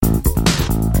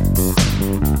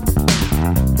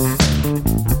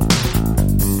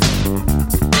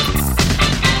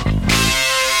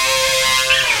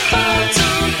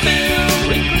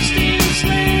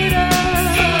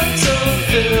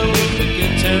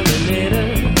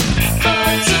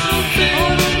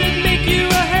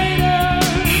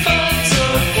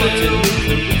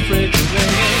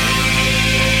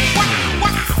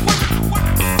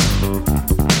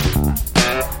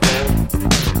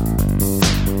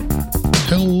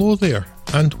Hello there,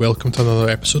 and welcome to another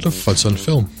episode of Fuds on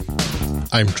Film.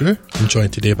 I'm Drew, I'm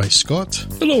joined today by Scott.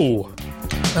 Hello.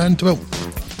 And, well,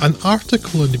 an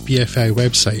article on the BFI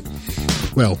website,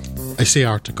 well, I say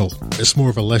article, it's more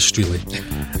of a list really,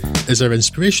 is our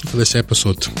inspiration for this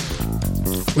episode.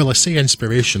 Well, I say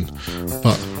inspiration,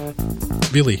 but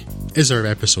really, is our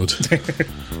episode.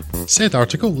 Said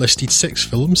article listed 6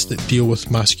 films that deal with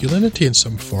masculinity in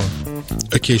some form,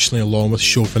 occasionally along with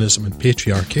chauvinism and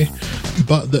patriarchy,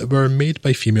 but that were made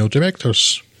by female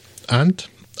directors. And,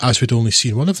 as we'd only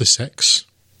seen one of the 6,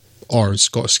 or in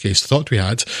Scott's case thought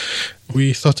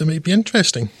we thought it might be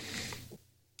interesting.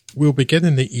 We'll begin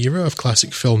in the era of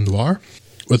classic film noir,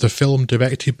 with a film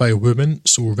directed by a woman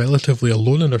so relatively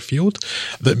alone in her field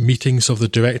that meetings of the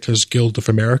Directors Guild of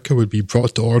America would be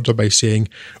brought to order by saying,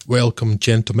 "Welcome,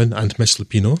 gentlemen and Miss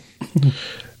Lupino."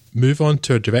 Move on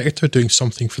to a director doing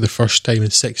something for the first time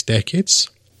in 6 decades.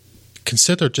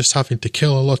 Consider just having to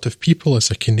kill a lot of people as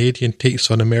a Canadian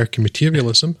takes on American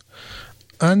materialism.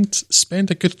 And spend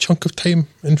a good chunk of time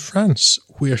in France,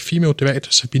 where female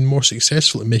directors have been more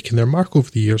successful at making their mark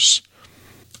over the years.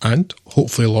 And,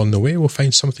 hopefully along the way, we'll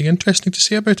find something interesting to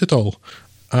say about it all.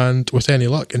 And, with any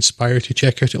luck, inspire you to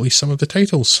check out at least some of the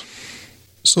titles.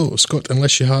 So, Scott,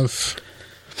 unless you have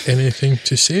anything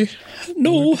to say?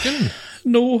 No,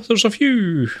 there's a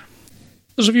few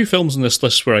films in this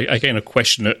list where I kind of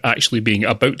question it actually being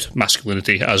about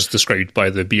masculinity as described by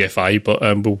the BFI, but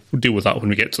we'll deal with that when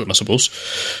we get to them, I suppose.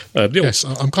 Yes,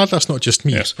 I'm glad that's not just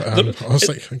me. Yes. But,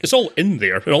 it's all in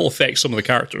there. It all affects some of the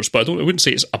characters, but I wouldn't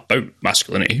say it's about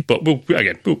masculinity, but we'll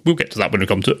get to that when we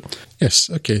come to it. Yes,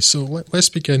 okay, so let's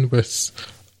begin with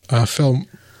a film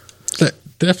that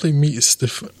definitely meets the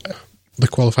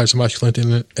qualifiers of masculinity in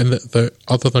that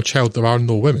other than a child, there are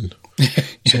no women.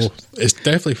 Yes. So it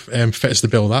definitely fits the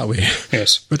bill that way.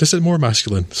 Yes. But is it more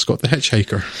masculine? Scott, The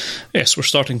Hitchhiker. Yes, we're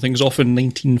starting things off in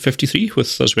 1953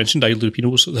 with, as mentioned, Ida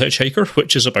Lupino's The Hitchhiker,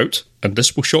 which is about, and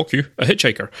this will shock you, a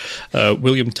hitchhiker.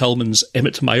 William Tellman's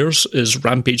Emmett Myers is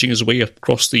rampaging his way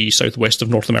across the southwest of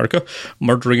North America,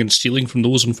 murdering and stealing from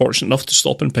those unfortunate enough to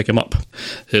stop and pick him up.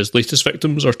 His latest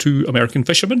victims are 2 American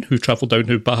fishermen who travel down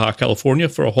to Baja California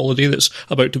for a holiday that's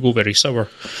about to go very sour.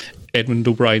 Edmund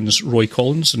O'Brien's Roy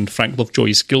Collins and Frank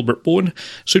Lovejoy's Gilbert Bowen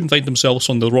soon find themselves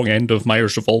on the wrong end of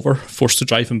Myers' revolver, forced to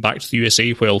drive him back to the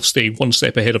USA while staying one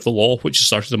step ahead of the law, which has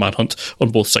started a manhunt on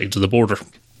both sides of the border.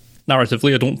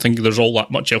 Narratively, I don't think there's all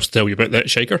that much else to tell you about The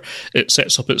Hitchhiker. It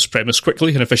sets up its premise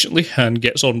quickly and efficiently and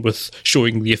gets on with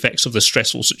showing the effects of this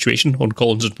stressful situation on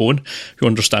Collins and Bowen, who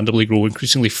understandably grow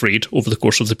increasingly frayed over the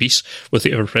course of the piece, with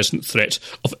the ever-present threat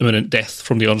of imminent death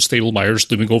from the unstable Myers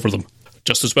looming over them.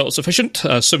 Just as well as sufficient,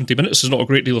 70 minutes is not a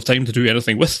great deal of time to do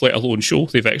anything with, let alone show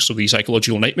the effects of the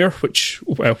psychological nightmare, which,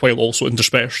 while also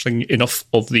interspersing enough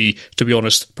of the, to be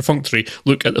honest, perfunctory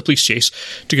look at the police chase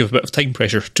to give a bit of time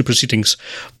pressure to proceedings.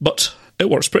 But it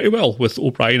works pretty well, with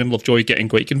O'Brien and Lovejoy getting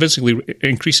quite convincingly,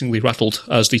 increasingly rattled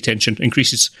as the tension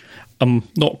increases. I'm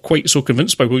not quite so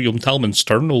convinced by William Tallman's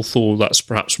turn, although that's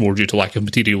perhaps more due to lack of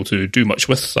material to do much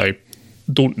with. I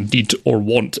don't need or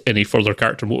want any further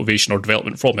character motivation or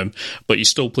development from him, but he's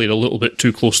still played a little bit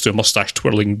too close to a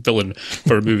moustache-twirling villain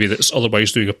for a movie that's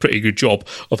otherwise doing a pretty good job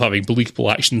of having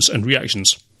believable actions and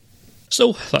reactions.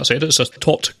 Still, that said, it's a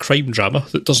taut crime drama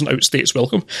that doesn't outstay its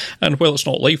welcome, and while it's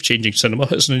not life-changing cinema,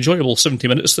 it's an enjoyable 70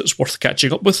 minutes that's worth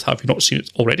catching up with. Have you not seen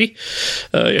it already?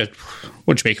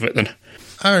 What do you make of it then?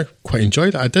 I quite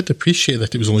enjoyed it. I did appreciate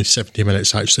that it was only 70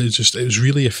 minutes, actually. It was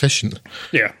really efficient.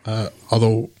 Yeah.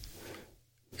 Although,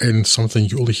 in something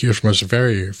you only hear from us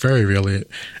very, very rarely,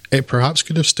 it perhaps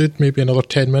could have stood maybe another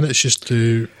 10 minutes just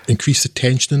to increase the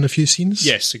tension in a few scenes.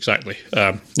 Yes, exactly.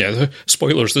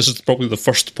 Spoilers, this is probably the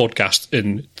first podcast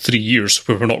in 3 years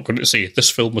where we're not going to say this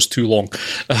film was too long.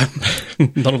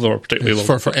 None of them are particularly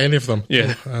long. For any of them.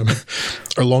 Yeah.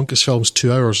 Our longest film's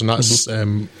 2 hours, and that's...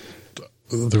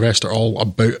 the rest are all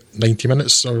about 90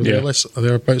 minutes or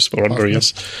thereabouts. Or under,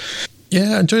 yes.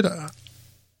 Yeah, I enjoyed it.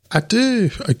 I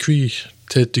do agree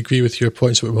to a degree with your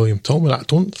points about William Tallman. I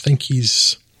don't think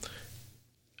he's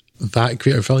that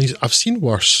great a villain. I've seen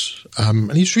worse,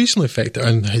 and he's reasonably effective.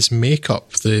 And his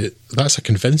makeup, that's a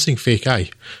convincing fake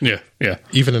eye. Yeah.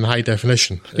 Even in high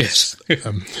definition. Yes.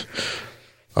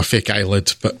 A fake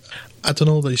eyelid. But I don't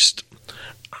know,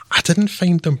 I didn't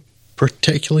find him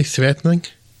particularly threatening.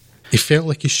 He felt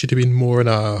like he should have been more in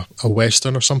a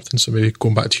Western or something, so maybe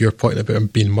going back to your point about him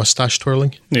being moustache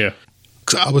twirling. Yeah.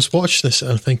 Because I was watching this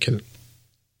and I'm thinking,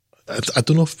 I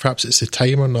don't know if perhaps it's the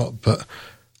time or not, but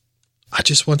I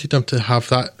just wanted him to have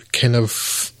that kind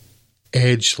of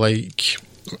edge like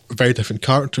a very different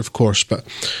character, of course, but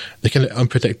the kind of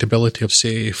unpredictability of,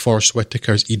 say, Forrest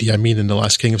Whitaker's Idi Amin in The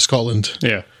Last King of Scotland.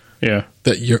 Yeah. Yeah.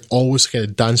 That you're always kind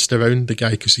of danced around the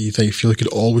guy because you feel like he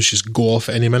could always just go off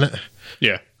at any minute.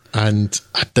 Yeah. And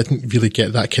I didn't really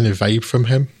get that kind of vibe from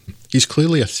him. He's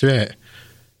clearly a threat,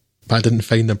 but I didn't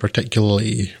find him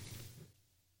particularly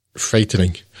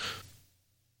frightening.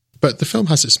 But the film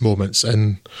has its moments,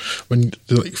 and when,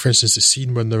 like, for instance, the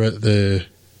scene when they're at the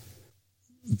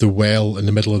well in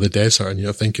the middle of the desert, and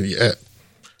you're thinking, yeah,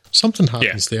 something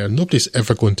happens there. Nobody's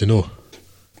ever going to know.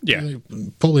 Yeah.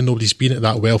 Probably nobody's been at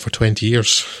that well for 20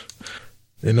 years.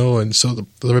 You know, and so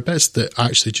there are bits that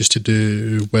actually just to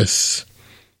do with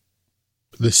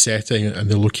the setting and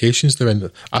the locations they're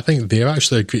in. I think they're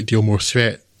actually a great deal more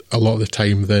threat a lot of the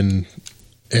time than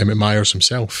Emmett Myers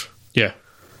himself. Yeah.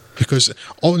 Because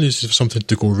all it needs is for something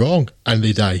to go wrong and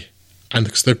they die. And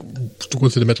because they're going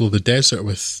to the middle of the desert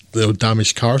with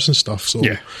damaged cars and stuff. So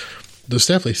there's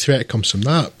definitely threat comes from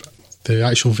that. But the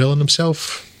actual villain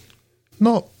himself,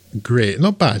 not great.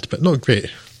 Not bad, but not great.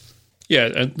 Yeah,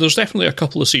 and there's definitely a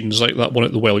couple of scenes like that one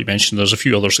at the well you mentioned. There's a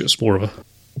few others that's more of a...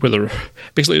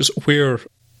 Basically, it's where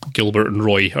Gilbert and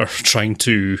Roy are trying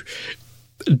to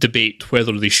debate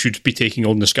whether they should be taking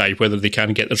on this guy, whether they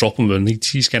can get the drop on him, and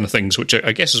these kind of things, which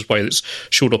I guess is why it's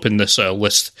showed up in this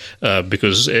list,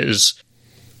 because it is...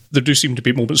 There do seem to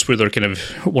be moments where they're kind of...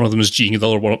 One of them is geeing the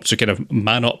other one up to kind of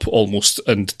man up almost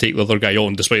and take the other guy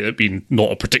on, despite it being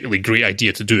not a particularly great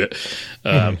idea to do it.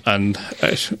 And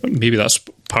maybe that's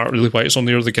partly why it's on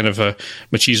there, the kind of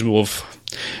machismo of,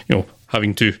 you know,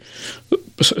 having to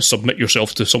submit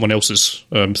yourself to someone else's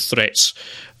threats.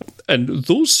 And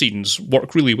those scenes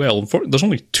work really well. There's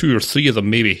only 2 or 3 of them,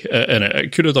 maybe, in it.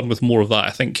 It could have done with more of that,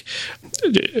 I think,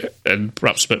 and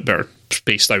perhaps a bit better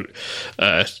spaced out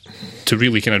to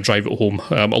really kind of drive it home.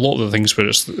 A lot of the things where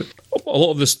it's... A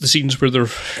lot of the scenes where they're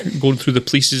going through the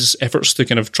police's efforts to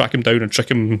kind of track him down and trick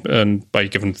him and by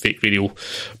giving fake radio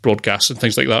broadcasts and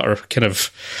things like that are kind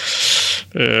of...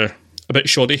 a bit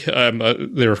shoddy.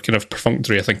 They're kind of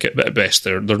perfunctory, I think, at best.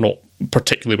 They're not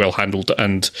particularly well handled,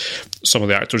 and some of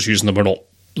the actors using them are not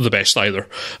the best either.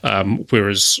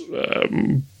 Whereas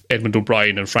Edmund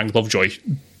O'Brien and Frank Lovejoy,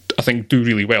 I think, do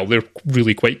really well. They're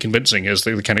really quite convincing as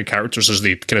the kind of characters as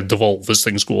they kind of devolve as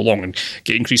things go along and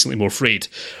get increasingly more frayed.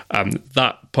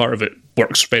 That part of it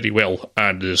works very well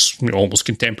and is, you know, almost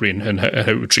contemporary in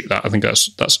how we treat that. I think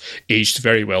that's aged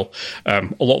very well. A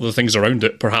lot of the things around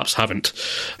it perhaps haven't,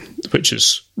 which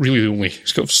is really the only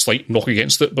sort of slight knock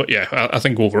against it. But yeah, I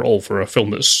think overall for a film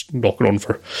that's knocking on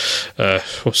for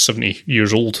 70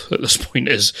 years old at this point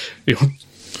is, you know,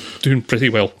 doing pretty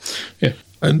well. Yeah.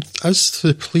 And as to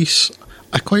the police,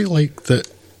 I quite like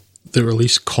that they're at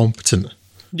least competent.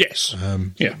 Yes.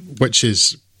 Which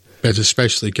is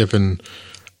especially given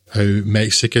how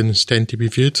Mexicans tend to be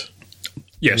viewed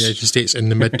in the United States in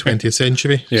the mid-20th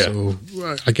century. So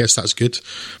I guess that's good.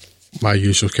 My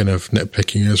usual kind of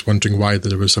nitpicking is wondering why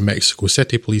there was a Mexico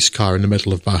City police car in the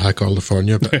middle of Baja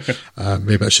California, but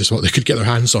maybe that's just what they could get their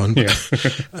hands on.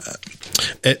 But,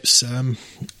 it's...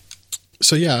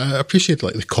 So yeah, I appreciate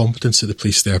like the competence of the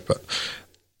police there, but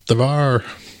there are...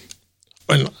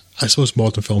 And I suppose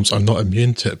modern films are not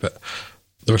immune to it, but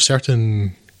there are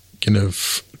certain kind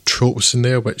of tropes in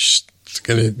there which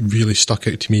kind of really stuck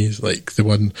out to me, like the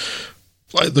one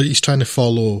like he's trying to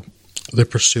follow the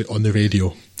pursuit on the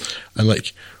radio, and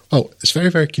like, well, it's very,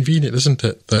 very convenient, isn't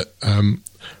it, that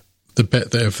the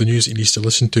bit of the news he needs to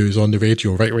listen to is on the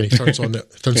radio right when he turns on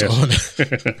it turns it on.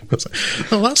 It's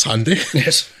like, well, that's handy.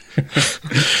 Yes.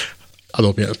 I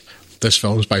don't mean this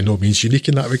film's by no means unique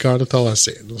in that regard at all. I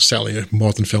say certainly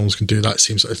modern films can do that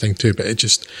same sort of thing too, but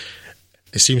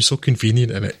it seems so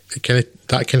convenient, and it kind of,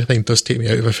 that kind of thing does take me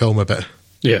out of a film a bit.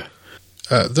 Yeah.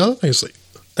 The other thing is, like,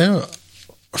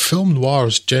 film noir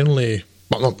is generally,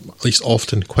 well, not at least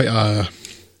often, quite a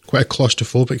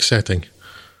claustrophobic setting,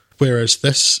 whereas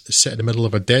this is set in the middle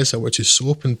of a desert, which is so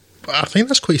open. I think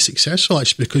that's quite successful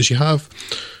actually, because you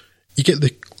get the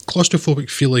claustrophobic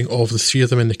feeling of the 3 of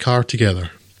them in the car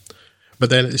together, but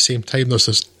then at the same time there's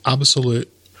this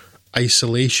absolute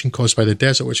isolation caused by the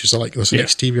desert, which is like there's an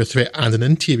exterior threat and an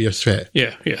interior threat.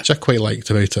 Yeah. Which I quite liked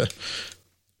about it.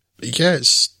 But yeah,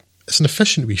 it's an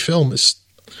efficient wee film.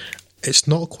 It's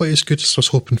not quite as good as I was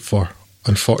hoping for,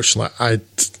 unfortunately. I'd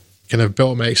kind of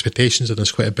built my expectations on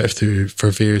this quite a bit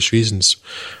for various reasons,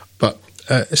 but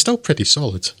it's still pretty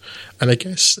solid. And I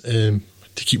guess to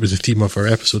keep with the theme of our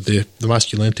episode, the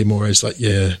masculinity more is that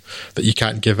you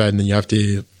can't give in, and you have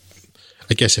to,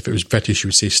 I guess if it was British, you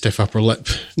would say stiff upper lip.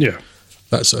 Yeah.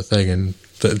 That sort of thing, and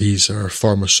that these are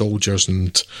former soldiers,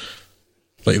 and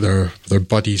like they're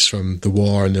buddies from the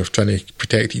war and they're trying to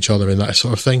protect each other and that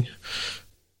sort of thing.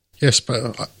 Yes,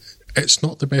 but it's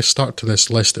not the best start to this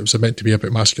list. It was meant to be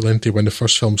about masculinity when the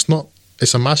first film's not.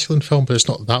 It's a masculine film, but it's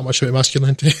not that much about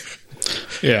masculinity.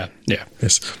 Yeah.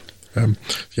 Yes.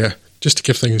 Just to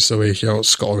give things away,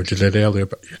 Scott already did it earlier,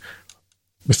 but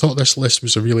we thought this list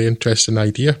was a really interesting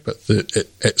idea, but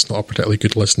it's not a particularly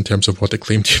good list in terms of what it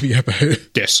claimed to be about.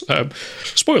 Yes.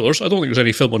 Spoilers, I don't think there's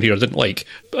any film on here I didn't like,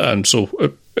 and so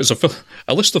it's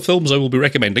a list of films I will be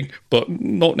recommending, but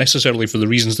not necessarily for the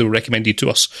reasons they were recommended to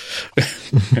us.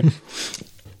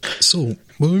 So,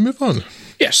 will we move on?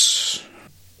 Yes.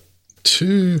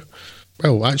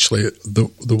 Actually,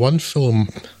 the one film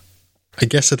I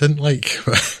guess I didn't like.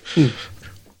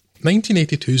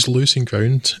 1982's Losing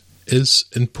Ground is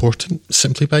important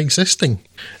simply by existing,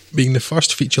 being the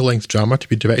first feature-length drama to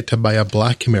be directed by a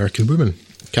black American woman,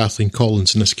 Kathleen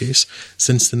Collins in this case,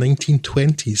 since the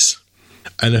 1920s.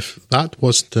 And if that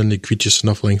wasn't an egregious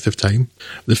enough length of time,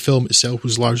 the film itself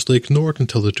was largely ignored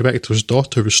until the director's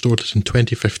daughter restored it in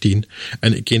 2015,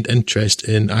 and it gained interest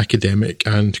in academic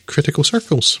and critical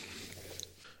circles.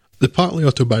 The partly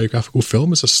autobiographical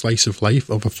film is a slice of life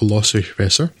of a philosophy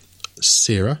professor,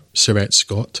 Sarah Surratt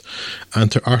Scott,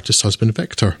 and her artist husband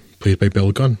Victor, played by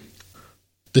Bill Gunn.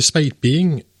 Despite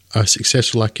being a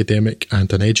successful academic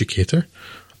and an educator,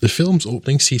 the film's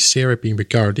opening sees Sarah being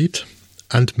regarded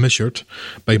and measured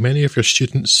by many of her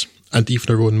students and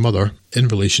even her own mother in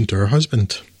relation to her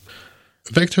husband.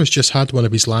 Victor has just had one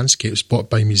of his landscapes bought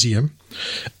by a museum,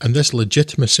 and this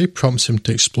legitimacy prompts him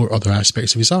to explore other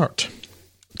aspects of his art.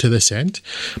 To this end,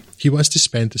 he wants to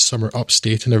spend the summer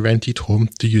upstate in a rented home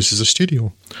to use as a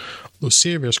studio, though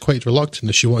Sarah is quite reluctant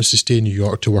as she wants to stay in New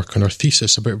York to work on her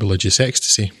thesis about religious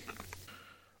ecstasy.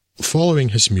 Following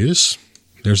his muse,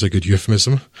 there's a good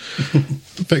euphemism,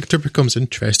 Victor becomes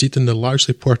interested in the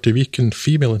largely Puerto Rican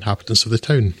female inhabitants of the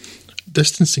town,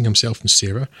 distancing himself from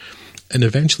Sarah and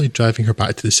eventually driving her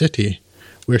back to the city,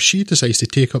 where she decides to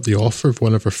take up the offer of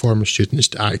one of her former students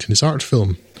to act in his art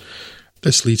film.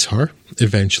 This leads her,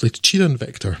 eventually, to cheat on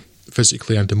Victor,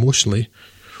 physically and emotionally,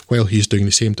 while he's doing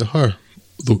the same to her,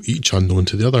 though each unknown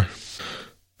to the other.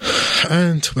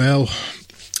 And, well,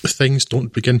 things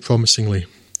don't begin promisingly,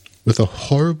 with a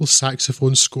horrible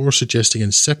saxophone score suggesting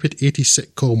insipid 80s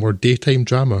sitcom or daytime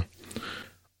drama.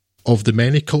 Of the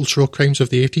many cultural crimes of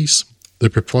the 80s,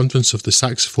 the preponderance of the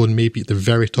saxophone may be at the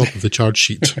very top of the charge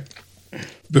sheet.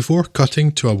 Before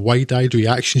cutting to a wide-eyed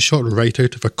reaction shot right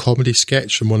out of a comedy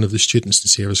sketch from one of the students in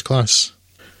Sarah's class.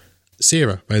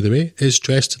 Sarah, by the way, is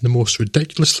dressed in the most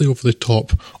ridiculously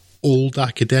over-the-top, old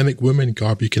academic woman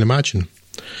garb you can imagine,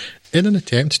 in an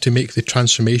attempt to make the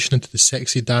transformation into the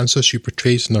sexy dancer she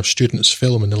portrays in our student's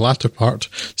film in the latter part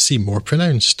seem more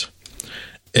pronounced.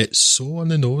 It's so on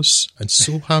the nose and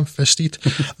so ham-fisted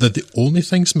that the only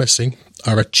things missing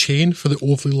are a chain for the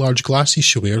overly large glasses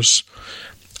she wears,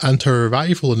 and her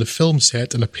arrival in the film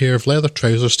set in a pair of leather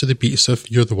trousers to the beats of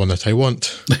 "You're the One That I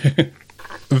Want."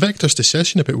 Victor's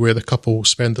decision about where the couple will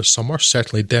spend their summer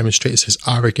certainly demonstrates his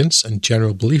arrogance and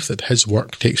general belief that his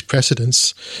work takes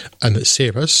precedence, and that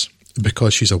Sarah's,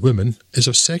 because she's a woman, is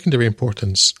of secondary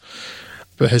importance.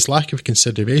 But his lack of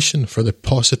consideration for the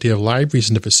paucity of libraries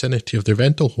in the vicinity of the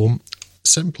rental home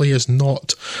simply is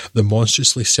not the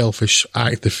monstrously selfish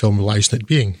act the film relies on it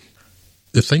being.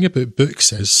 The thing about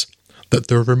books is that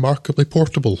they're remarkably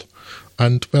portable,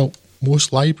 and, well,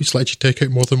 most libraries let you take out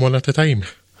more than one at a time.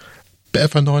 Bit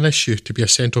of a non-issue to be a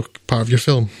central part of your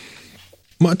film.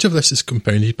 Much of this is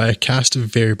compounded by a cast of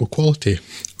variable quality,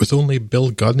 with only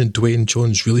Bill Gunn and Dwayne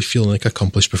Jones really feeling like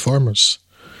accomplished performers.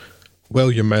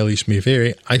 While your mileage may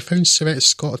vary, I found Surratt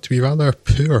Scott to be rather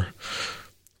poor,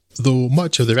 though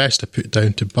much of the rest I put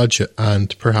down to budget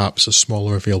and perhaps a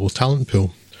smaller available talent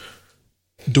pool.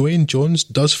 Dwayne Jones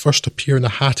does first appear in a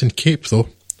hat and cape, though,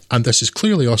 and this is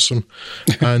clearly awesome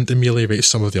and ameliorates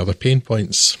some of the other pain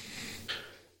points.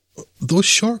 Those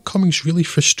shortcomings really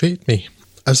frustrate me,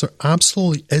 as there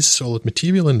absolutely is solid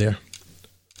material in there.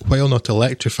 While not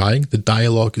electrifying, the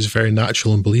dialogue is very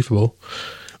natural and believable,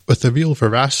 with a real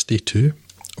veracity too.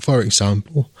 For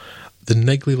example, the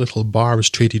niggly little barbs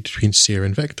traded between Sarah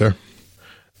and Victor.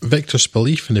 Victor's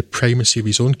belief in the primacy of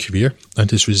his own career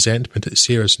and his resentment at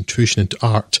Sarah's intrusion into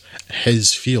art,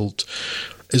 his field,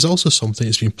 is also something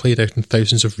that's been played out in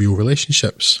thousands of real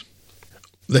relationships.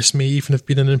 This may even have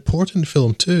been an important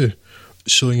film too,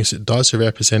 showing as it does a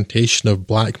representation of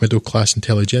black middle-class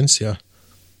intelligentsia,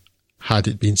 had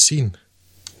it been seen.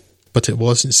 But it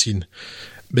wasn't seen,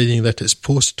 meaning that its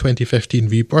post-2015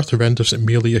 rebirth renders it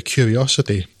merely a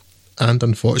curiosity, and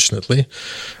unfortunately,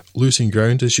 Losing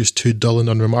Ground is just too dull and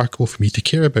unremarkable for me to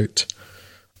care about.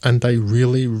 and I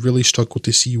really, really struggle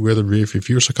to see where the rave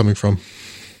reviews are coming from.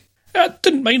 I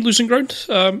didn't mind losing ground.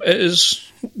 It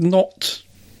is not...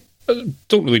 I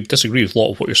don't really disagree with a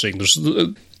lot of what you're saying.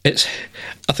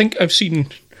 I think I've seen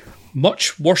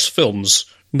much worse films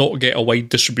not get a wide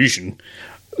distribution.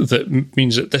 That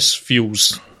means that this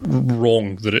feels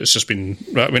wrong, that it's just been...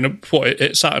 I mean,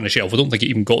 it sat on a shelf. I don't think it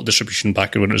even got distribution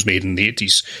back when it was made in the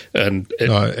 80s. And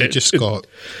it just got...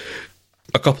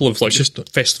 a couple of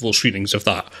festival screenings of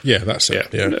that. Yeah, that's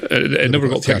it. Yeah. It never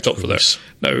got picked up for this.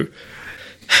 Now,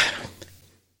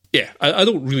 yeah, I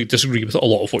don't really disagree with a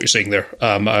lot of what you're saying there.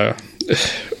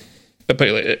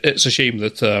 It's a shame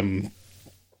that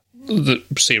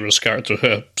Sarah's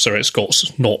character, Sarah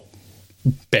Scott's, not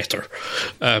better.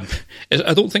 I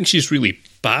don't think she's really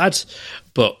bad,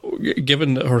 but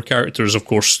given that her character is, of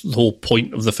course, the whole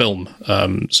point of the film,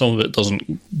 some of it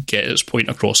doesn't get its point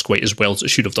across quite as well as it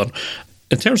should have done.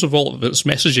 In terms of all of its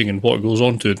messaging and what it goes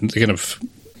on to, and the kind of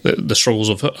the struggles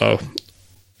of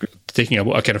taking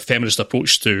a kind of feminist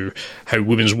approach to how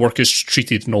women's work is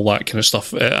treated and all that kind of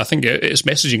stuff, I think its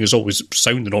messaging is always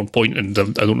sound and on point, and I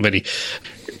don't have any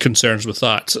concerns with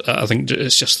that. I think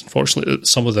it's just unfortunately that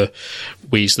some of the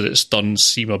ways that it's done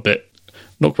seem a bit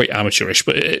not quite amateurish,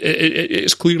 but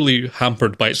it's clearly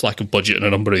hampered by its lack of budget in a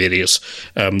number of areas.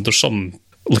 There's some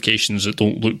locations that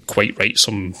don't look quite right.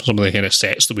 Some of the kind of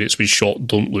sets, the way it's been shot,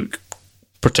 don't look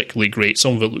particularly great.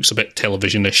 Some of it looks a bit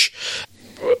television-ish.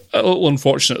 A little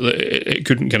unfortunate that it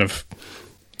couldn't kind of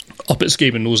up its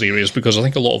game in those areas, because I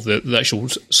think a lot of the actual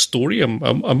story I'm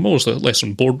more or less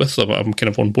on board with. I'm kind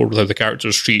of on board with how the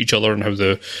characters treat each other and how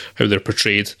they're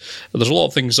portrayed. There's a lot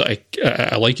of things that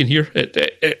I like in here.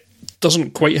 It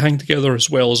doesn't quite hang together as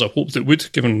well as I hoped it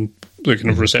would, given the kind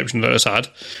of reception that it's had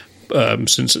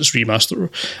since its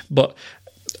remaster. But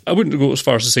I wouldn't go as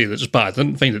far as to say that it's bad. I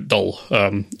didn't find it dull.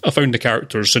 I found the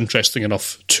characters interesting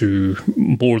enough to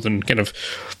more than kind of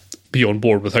be on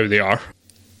board with how they are.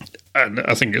 And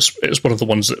I think it's one of the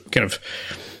ones that kind of,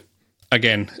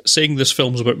 again, saying this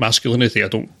film's about masculinity, I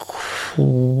don't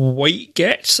quite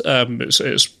get.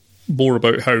 It's more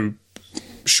about how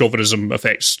chauvinism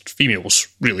affects females,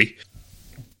 really.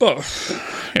 But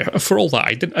yeah, for all that,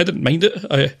 I didn't mind it.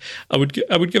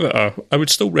 I would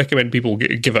still recommend people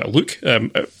give it a look,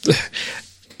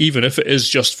 even if it is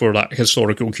just for that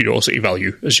historical curiosity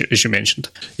value, as you mentioned.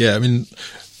 Yeah, I mean,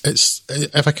 it's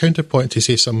if a counterpoint to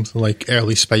say something like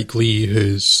early Spike Lee,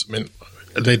 who's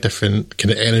a very different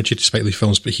kind of energy to Spike Lee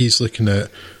films, but he's looking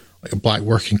at like a black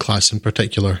working class in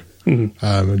particular, in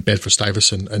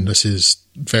Bedford-Stuyvesant, and this is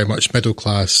very much middle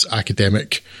class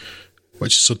academic,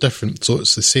 which is so different. So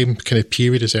it's the same kind of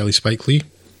period as early Spike Lee,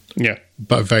 yeah,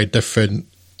 but very different,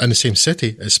 in the same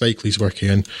city as Spike Lee's working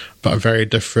in, but a very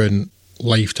different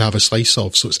life to have a slice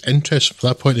of. So it's interesting from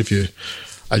that point of view.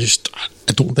 I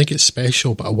don't think it's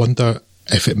special, but I wonder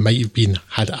if it might have been,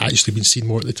 had it actually been seen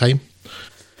more at the time,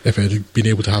 if it had been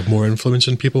able to have more influence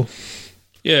on people.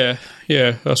 Yeah,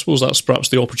 I suppose that's perhaps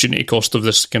the opportunity cost of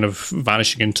this kind of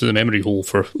vanishing into the memory hole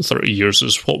for 30 years,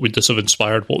 is what would this have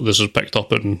inspired, what this has picked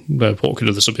up, and what could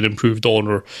this have been improved on,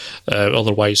 or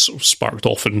otherwise sort of sparked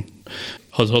off and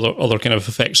had other kind of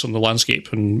effects on the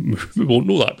landscape. And we won't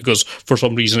know that, because for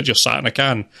some reason it just sat in a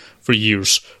can for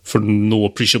years for no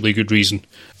appreciably good reason.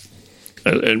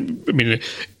 And I mean,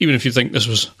 even if you think this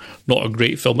was not a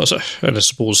great film, and I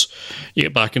suppose you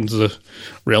get back into the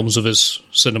realms of his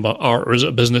cinema art, or is it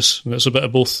a business? And it's a bit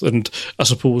of both. And I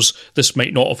suppose this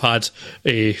might not have had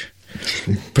a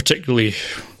particularly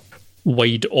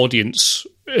wide audience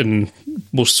in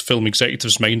most film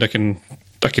executives' mind. I can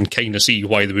kind of see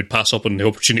why they would pass up on the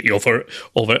opportunity of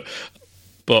it,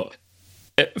 but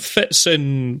it fits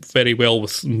in very well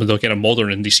with the kind of modern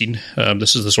indie scene.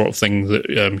 This is the sort of thing that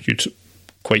you'd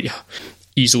quite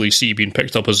easily see being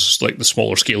picked up as like the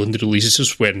smaller scale indie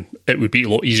releases, when it would be a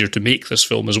lot easier to make this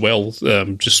film as well,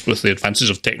 just with the advances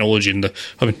of technology and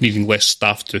needing less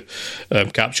staff to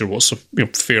capture what's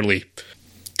fairly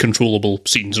controllable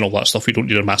scenes and all that stuff. We don't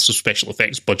need a massive special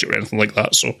effects budget or anything like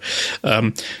that. So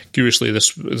curiously,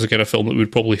 this is the kind of film that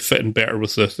would probably fit in better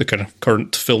with the kind of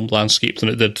current film landscape than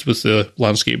it did with the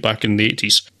landscape back in the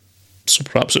 80s. So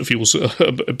perhaps it feels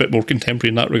a bit more contemporary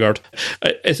in that regard.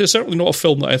 It is certainly not a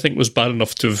film that I think was bad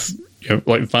enough to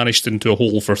have vanished into a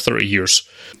hole for 30 years.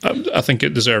 I think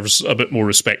it deserves a bit more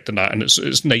respect than that, and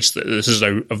it's nice that this is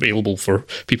now available for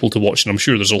people to watch. And I'm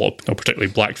sure there's a lot of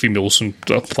particularly black females and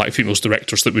black females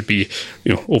directors that would be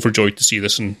overjoyed to see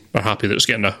this and are happy that it's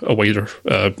getting a wider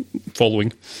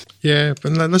following. Yeah,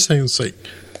 but this sounds like,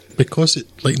 because it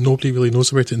nobody really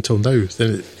knows about it until now,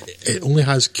 then it only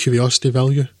has curiosity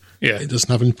value. Yeah. It doesn't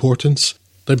have importance.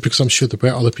 because I'm sure there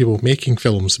were other people making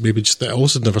films, maybe just that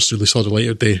also never really saw the light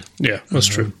of day. Yeah, that's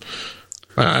true.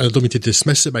 I don't mean to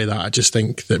dismiss it by that. I just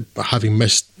think that having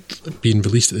missed being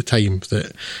released at the time,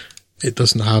 that it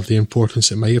doesn't have the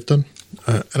importance it might have done.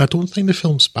 And I don't think the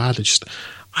film's bad.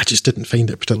 I just didn't find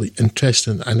it particularly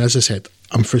interesting. And as I said,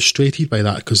 I'm frustrated by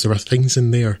that because there are things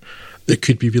in there that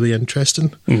could be really interesting.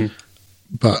 Mm-hmm.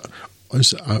 But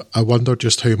I wonder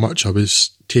just how much I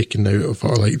was taken out of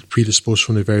or like predisposed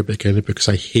from the very beginning, because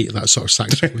I hate that sort of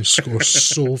saxophone score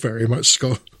so very much,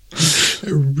 Scott. I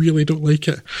really don't like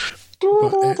it.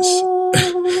 But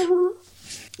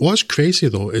what's crazy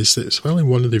though is that it's well,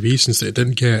 one of the reasons that it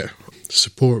didn't get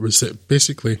support was that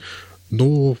basically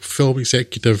no film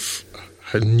executive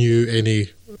knew any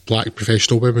black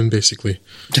professional women, basically.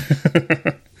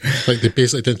 Like, they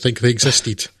basically didn't think they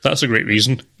existed. That's a great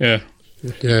reason, yeah.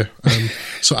 Yeah.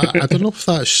 So I don't know if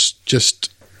that's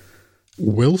just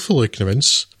willful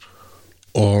ignorance,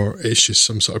 or it's just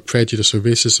some sort of prejudice or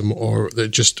racism, or they're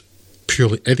just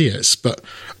purely idiots, but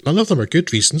none of them are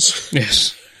good reasons.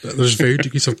 Yes. There's very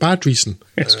degrees of bad reason.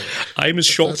 Yes. I'm as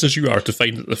shocked as you are to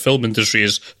find that the film industry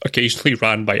is occasionally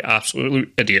ran by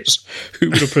absolute idiots. Who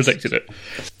would have predicted it?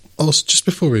 Also, just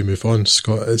before we move on,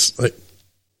 Scott, is like,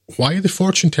 why the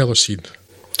fortune teller scene?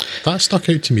 That stuck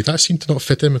out to me. That seemed to not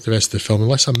fit in with the rest of the film,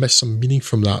 unless I missed some meaning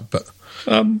from that. But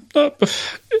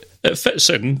it fits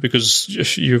in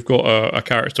because you've got a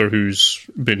character who's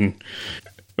been,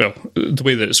 well, the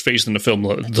way that it's phrased in the film,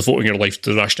 devoting her life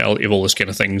to the rationality of all this kind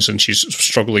of things, and she's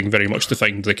struggling very much to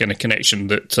find the kind of connection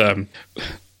that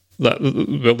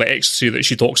the ecstasy that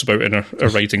she talks about in her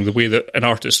writing, the way that an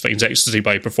artist finds ecstasy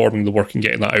by performing the work and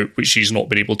getting that out, which she's not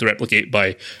been able to replicate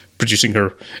by producing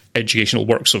her educational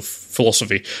works of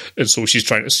philosophy. And so she's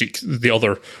trying to seek the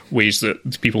other ways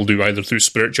that people do, either through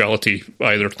spirituality,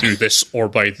 either through this or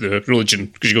by the religion,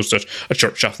 because she goes to a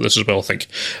church after this as well, I think.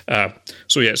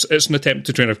 So yeah, it's an attempt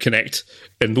to kind of connect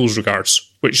in those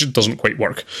regards, which doesn't quite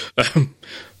work.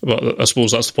 But I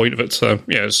suppose that's the point of it.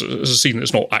 It's a scene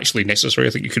that's not actually necessary. I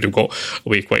think you could have got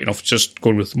away quite enough just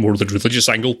going with more of the religious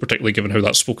angle, particularly given how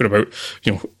that's spoken about,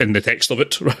 in the text of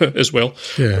it as well.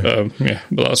 Yeah.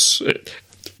 But that's it.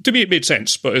 To me, it made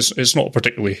sense, but it's not a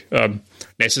particularly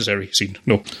necessary scene.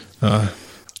 No.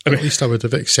 At least I would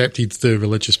have accepted the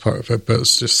religious part of it, but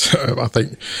it's just, I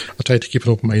think I tried to keep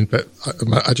an open mind, but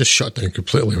I just shut down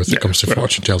completely when it comes to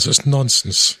fortune tellers. It's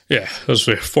nonsense. Yeah, as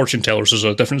with fortune tellers, there's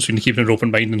a difference between keeping an open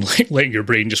mind and letting your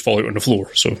brain just fall out on the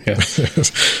floor. So, yeah.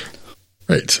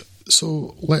 Right,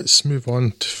 so let's move on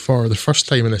for the first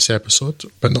time in this episode,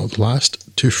 but not the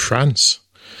last, to France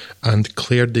and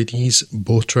Claire Denis'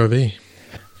 Beau Travail.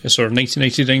 Yes, our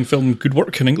 1999 film Good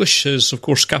Work in English is, of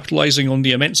course, capitalising on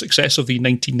the immense success of the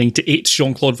 1998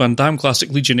 Jean-Claude Van Damme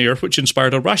classic Legionnaire, which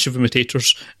inspired a rash of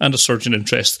imitators and a surge in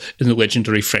interest in the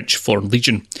legendary French Foreign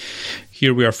Legion.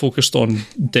 Here we are focused on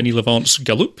Denis Lavant's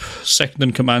Galop, second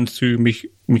in command to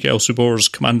Michael Subor's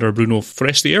commander Bruno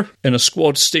Forestier, in a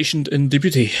squad stationed in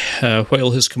Djibouti. While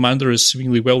his commander is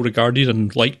seemingly well regarded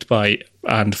and liked by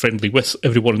and friendly with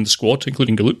everyone in the squad,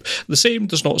 including Galop, the same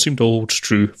does not seem to hold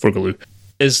true for Galop.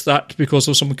 Is that because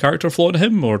of some character flaw in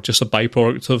him, or just a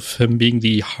byproduct of him being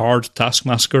the hard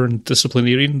taskmaster and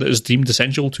disciplinarian that is deemed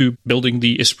essential to building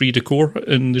the esprit de corps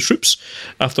in the troops?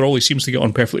 After all, he seems to get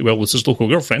on perfectly well with his local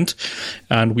girlfriend,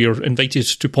 and we are invited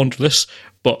to ponder this,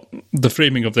 but the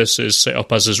framing of this is set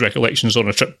up as his recollections on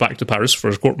a trip back to Paris for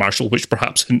his court-martial, which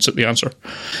perhaps hints at the answer.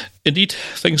 Indeed,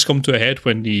 things come to a head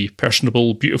when the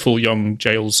personable, beautiful young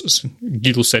Gilles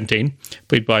Guido Centane,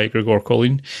 played by Gregor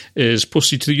Collin, is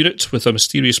posted to the unit with a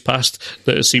mysterious past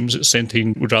that it seems that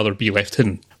Centane would rather be left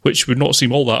hidden, which would not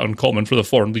seem all that uncommon for the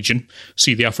Foreign Legion.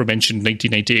 See the aforementioned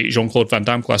 1998 Jean-Claude Van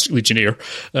Damme classic Legionnaire.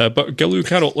 But Galou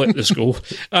cannot let this go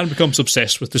and becomes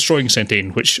obsessed with destroying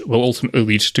Centane, which will ultimately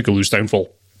lead to Galou's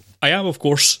downfall. I am, of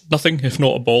course, nothing if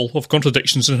not a ball of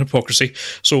contradictions and hypocrisy,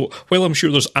 so while I'm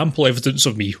sure there's ample evidence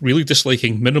of me really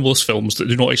disliking minimalist films that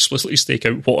do not explicitly stake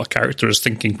out what a character is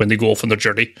thinking when they go off on their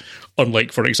journey,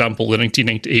 unlike, for example, the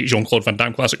 1998 Jean-Claude Van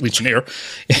Damme classic Legionnaire,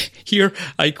 here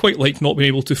I quite like not being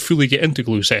able to fully get into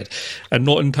Galou's head, and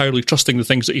not entirely trusting the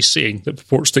things that he's saying that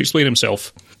purports to explain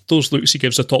himself. Those looks he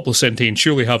gives a topless Centane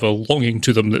surely have a longing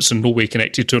to them that's in no way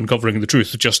connected to uncovering the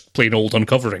truth, just plain old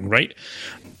uncovering, right?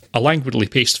 A languidly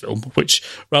paced film, which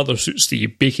rather suits the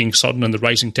baking sun and the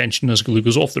rising tension as Galou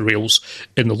goes off the rails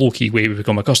in the low-key way we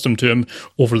become accustomed to him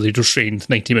over the restrained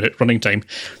 90-minute running time.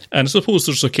 And I suppose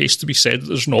there's a case to be said that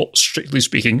there's not, strictly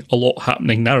speaking, a lot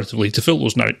happening narratively to fill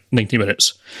those 90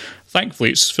 minutes.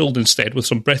 Thankfully, it's filled instead with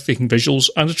some breathtaking visuals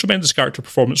and a tremendous character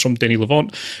performance from Denis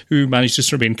Lavant, who manages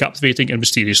to remain captivating and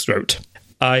mysterious throughout.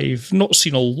 I've not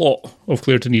seen a lot of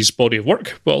Claire Denis' body of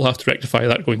work, but I'll have to rectify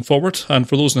that going forward. And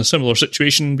for those in a similar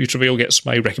situation, View Travail gets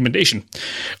my recommendation.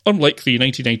 Unlike the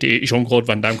 1998 Jean-Claude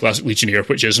Van Damme classic Legionnaire,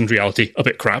 which is in reality a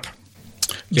bit crap.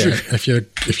 Yeah, if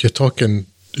you're talking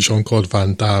Jean-Claude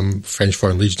Van Damme, French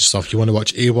Foreign Legion stuff, you want to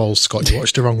watch AWOL, Scott, you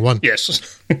watched the wrong one.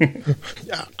 Yes.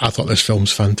 Yeah, I thought this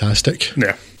film's fantastic.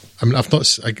 Yeah. I mean, I've not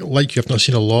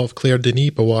seen a lot of Claire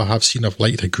Denis, but what I have seen, I've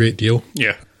liked a great deal.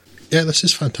 Yeah. Yeah, this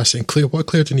is fantastic. What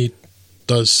Claire Denis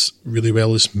does really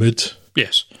well is mood.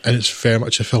 Yes. And it's very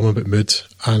much a film about mood,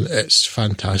 and it's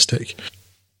fantastic.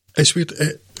 It's weird.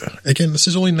 Again, this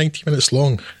is only 90 minutes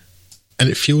long, and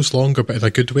it feels longer, but in a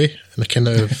good way, in a kind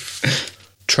of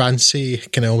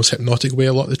trancey, kind of almost hypnotic way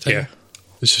a lot of the time. Yeah.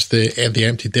 It's just the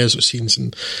empty desert scenes,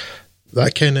 and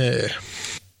that kind of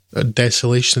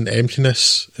desolation and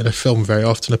emptiness in a film very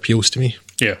often appeals to me.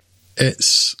 Yeah.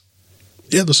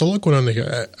 There's a lot going on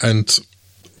there, and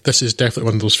this is definitely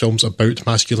one of those films about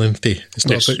masculinity. It's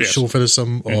not about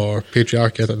chauvinism or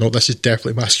patriarchy. I don't know. This is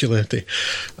definitely masculinity,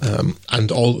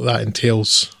 and all that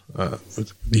entails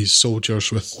with these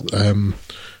soldiers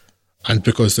and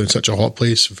because they're in such a hot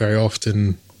place, very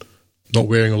often not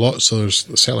wearing a lot. So there's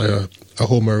certainly a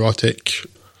homoerotic,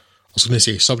 I was going to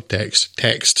say subtext,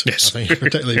 text. Yes. I think,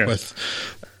 particularly with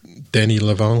Denis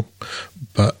Lavant,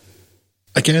 but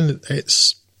again,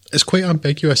 it's quite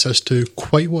ambiguous as to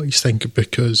quite what he's thinking,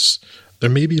 because there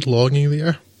may be longing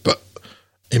there, but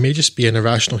it may just be an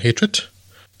irrational hatred.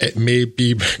 It may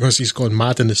be because he's gone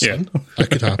mad in the sun. That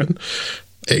could happen.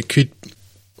 It could.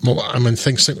 Well, I mean,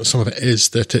 think some of it is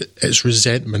that it's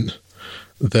resentment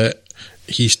that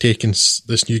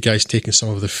this new guy's taken some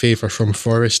of the favour from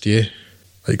Forestier,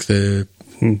 like the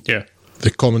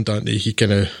commandant. He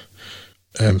kind of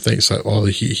thinks like, oh,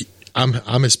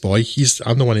 I'm his boy.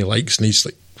 I'm the one he likes, and he's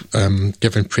like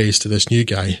giving praise to this new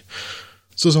guy.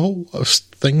 So there's a whole lot of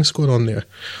things going on there.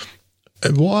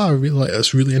 And what I really like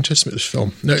that's really interesting about this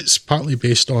film, now it's partly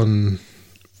based on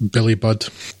Billy Budd,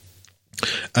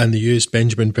 and they used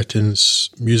Benjamin Britten's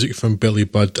music from Billy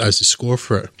Budd as the score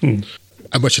for it,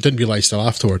 which I didn't realise till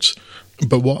afterwards.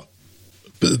 But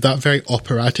that very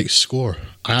operatic score,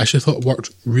 I actually thought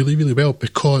worked really, really well,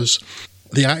 because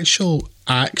the actual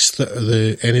acts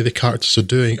that any of the characters are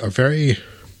doing are very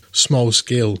small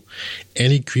scale.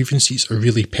 Any grievances are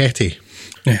really petty.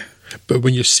 Yeah. But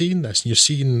when you're seeing this, and you're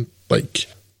seeing like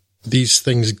these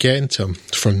things getting to him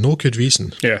for no good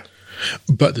reason. Yeah.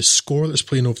 But the score that's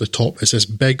playing over the top is this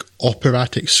big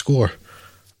operatic score.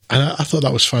 And I thought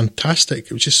that was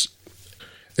fantastic. It just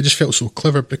felt so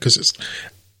clever, because it's,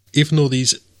 even though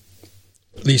these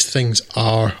things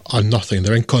are nothing,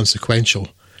 they're inconsequential,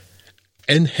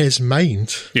 in his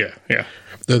mind,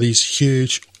 they're these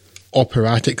huge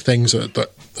operatic things that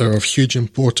are of huge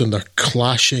importance. They're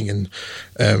clashing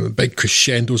and big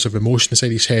crescendos of emotion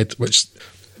inside his head.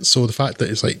 So the fact that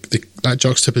it's like that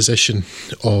juxtaposition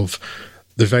of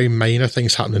the very minor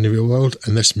things happening in the real world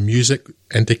and this music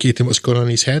indicating what's going on in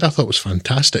his head, I thought was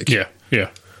fantastic. Yeah.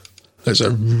 It's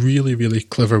a really, really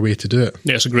clever way to do it.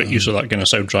 Yeah, it's a great use of that kind of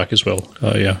soundtrack as well.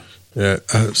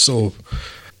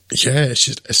 It's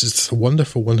just a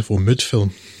wonderful, wonderful mood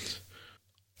film.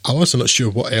 I was not sure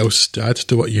what else to add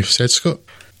to what you've said, Scott.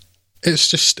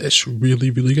 It's really,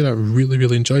 really good. I really,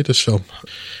 really enjoyed this film.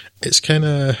 It's kind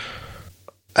of,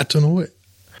 I don't know,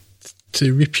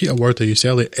 to repeat a word I used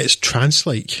earlier, it's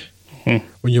trance-like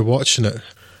when you're watching it.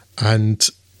 And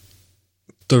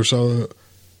there's a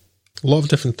lot of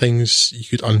different things you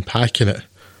could unpack in it,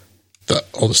 that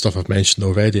all the stuff I've mentioned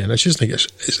already. And I just think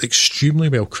it's extremely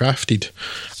well crafted.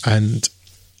 And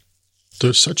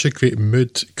there's such a great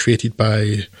mood created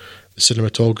by the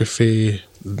cinematography,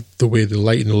 the way the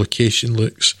light and the location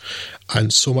looks,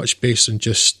 and so much based on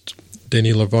just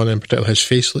Denis Lavant, in particular his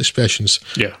facial expressions.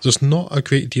 Yeah. There's not a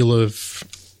great deal of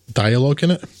dialogue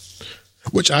in it,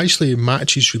 which actually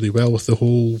matches really well with the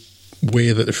whole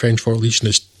way that the French Foreign Legion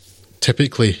is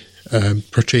typically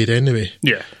portrayed anyway.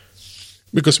 Yeah.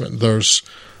 Because I mean, there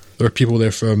are people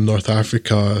there from North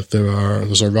Africa,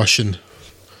 there's a Russian.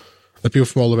 There are people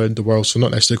from all around the world, so not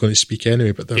necessarily going to speak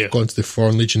anyway, but they've gone to the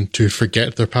Foreign Legion to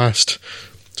forget their past.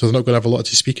 So they're not going to have a lot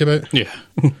to speak about. Yeah.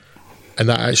 And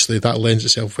that lends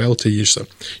itself well to you. So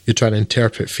you're trying to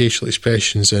interpret facial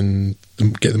expressions and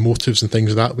get the motives and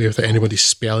things that way without anybody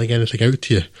spelling anything out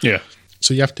to you. Yeah.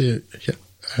 So you have to,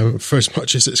 for as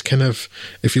much as it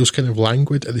feels kind of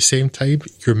languid, at the same time,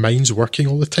 your mind's working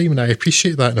all the time, and I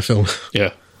appreciate that in a film.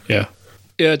 Yeah,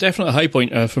 definitely a high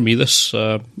point for me. This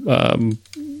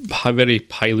very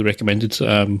highly recommended.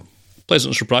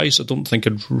 Pleasant surprise. I don't think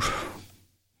I'd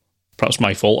perhaps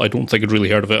my fault. I don't think I'd really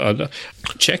heard of it. And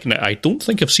checking it, I don't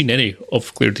think I've seen any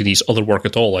of Claire Denis' other work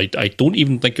at all. I don't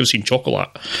even think I've seen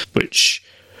Chocolat, which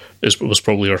was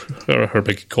probably her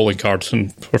big calling card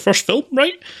in her first film,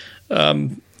 right?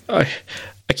 I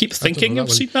keep thinking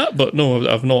I've seen that, but no,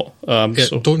 I've not.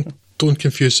 Don't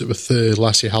confuse it with the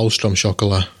Lasse Hallström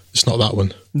Chocolat. It's not that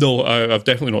one. No, I've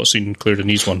definitely not seen Claire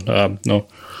Denis' one. No.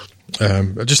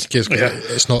 Just in case,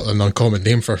 it's not an uncommon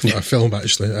name for a film,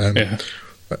 actually.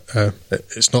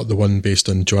 It's not the one based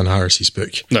on Joan Harris's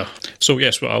book. No. So,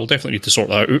 yes, I'll definitely need to sort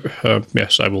that out.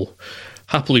 Yes, I will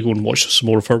happily go and watch some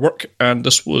more of her work. And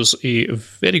this was a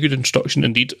very good introduction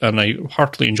indeed, and I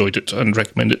heartily enjoyed it and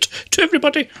recommend it to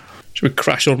everybody. Should we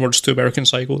crash onwards to American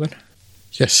Psycho then?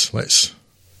 Yes, let's.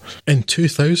 In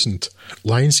 2000,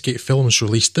 Lionsgate Films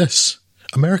released this,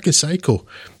 American Psycho,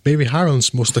 Mary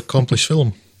Harron's most accomplished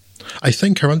film. I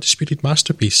think her undisputed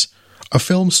masterpiece. A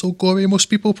film so gory most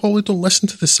people probably don't listen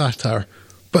to the satire,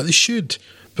 but they should,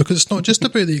 because it's not just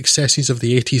about the excesses of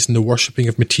the 80s and the worshipping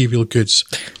of material goods.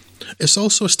 It's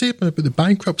also a statement about the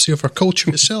bankruptcy of our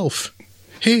culture itself.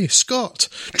 Hey, Scott,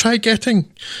 try getting...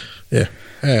 Yeah.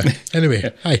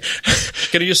 Anyway, hi.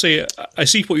 Can I just say, I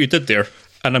see what you did there,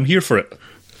 and I'm here for it.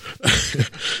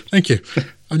 Thank you.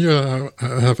 I knew I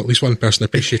have at least one person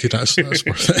appreciated that, so that's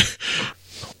worth it.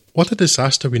 What a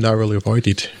disaster we narrowly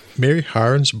avoided. Mary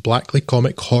Harron's blackly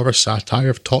comic horror satire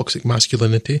of toxic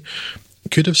masculinity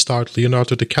could have starred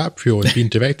Leonardo DiCaprio and been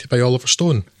directed by Oliver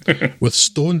Stone, with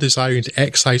Stone desiring to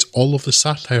excise all of the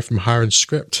satire from Harron's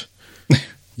script.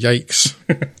 Yikes.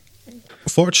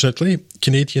 Fortunately,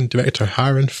 Canadian director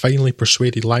Harron finally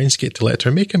persuaded Lionsgate to let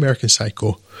her make American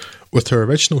Psycho, with her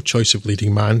original choice of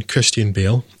leading man, Christian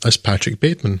Bale, as Patrick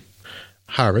Bateman.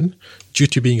 Harron, due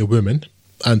to being a woman,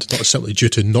 and not simply due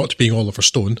to not being Oliver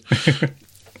Stone,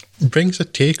 brings a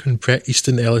take on Bret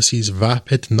Easton Ellis's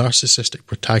vapid, narcissistic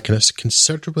protagonist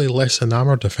considerably less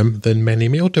enamoured of him than many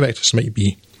male directors might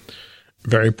be.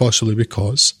 Very possibly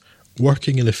because,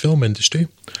 working in the film industry,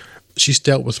 she's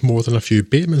dealt with more than a few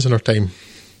Batemans in her time.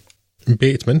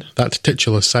 Bateman, that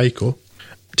titular psycho,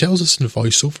 tells us in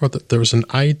voiceover that there is an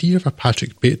idea of a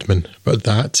Patrick Bateman, but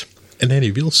that, in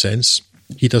any real sense,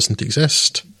 he doesn't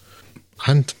exist.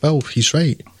 And, well, he's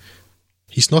right.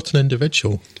 He's not an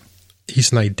individual.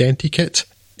 He's an identikit,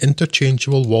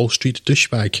 interchangeable Wall Street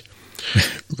douchebag,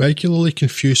 regularly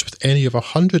confused with any of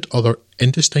 100 other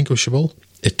indistinguishable,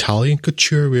 Italian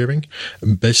couture-wearing,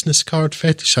 business card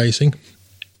fetishizing,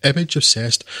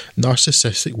 image-obsessed,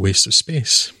 narcissistic waste of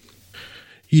space.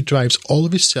 He derives all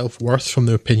of his self-worth from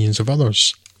the opinions of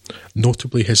others,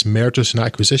 notably his mergers and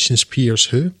acquisitions peers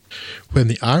who, when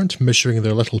they aren't measuring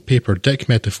their little paper dick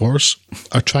metaphors,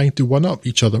 are trying to one-up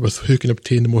each other with who can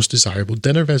obtain the most desirable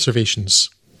dinner reservations.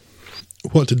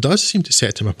 What does seem to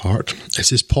set him apart is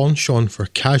his penchant for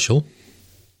casual,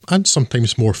 and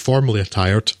sometimes more formally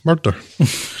attired, murder.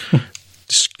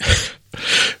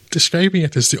 Describing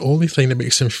it as the only thing that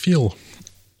makes him feel,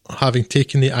 having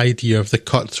taken the idea of the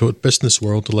cutthroat business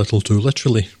world a little too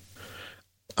literally.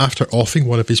 After offing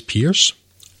one of his peers,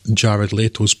 Jared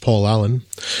Leto's Paul Allen,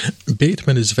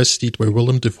 Bateman is visited by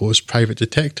Willem Dafoe's private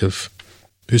detective,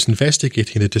 who's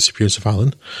investigating the disappearance of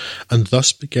Allen, and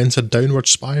thus begins a downward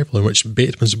spiral in which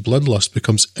Bateman's bloodlust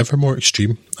becomes ever more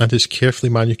extreme and his carefully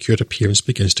manicured appearance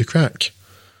begins to crack.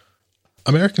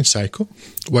 American Psycho,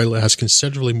 while it has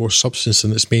considerably more substance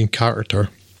than its main character,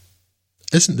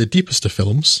 isn't the deepest of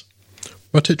films,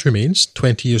 but it remains,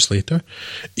 20 years later,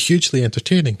 hugely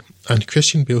entertaining, and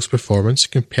Christian Bale's performance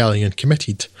compelling and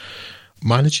committed,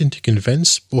 managing to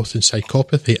convince both in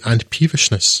psychopathy and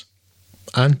peevishness.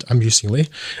 And, amusingly,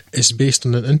 is based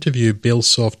on an interview Bale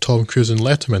saw of Tom Cruise and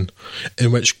Letterman,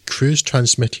 in which Cruise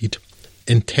transmitted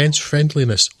intense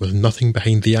friendliness with nothing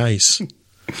behind the eyes.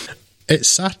 Its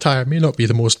satire may not be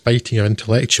the most biting or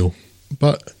intellectual,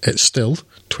 but it's still,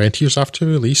 20 years after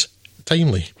release,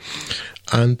 timely.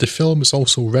 And the film is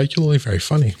also regularly very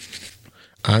funny.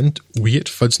 And we at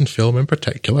Fuds and Film in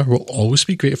particular will always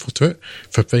be grateful to it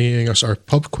for bringing us our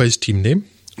pub quiz team name,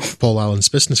 Paul Allen's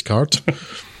business card,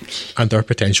 and our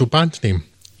potential band name,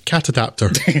 Cat Adapter.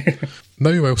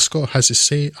 Now, while Scott has his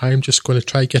say, I'm just going to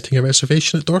try getting a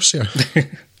reservation at Dorsia.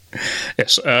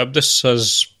 Yes, this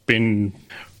has been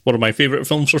one of my favourite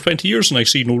films for 20 years, and I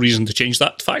see no reason to change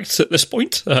that fact at this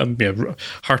point.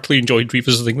 Heartily enjoyed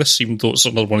revisiting this, even though it's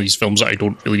another one of these films that I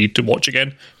don't really need to watch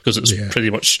again, because it's pretty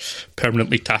much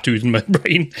permanently tattooed in my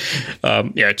brain.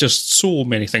 Just so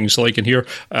many things to like in here.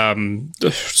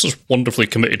 It's a wonderfully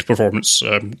committed performance.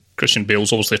 Christian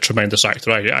Bale's obviously a tremendous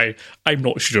actor. I'm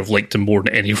not sure I've liked him more in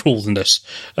any role than this.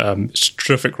 It's a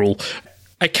terrific role.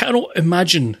 I cannot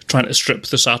imagine trying to strip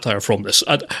the satire from this.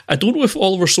 I don't know if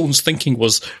Oliver Stone's thinking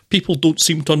was people don't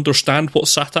seem to understand what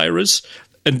satire is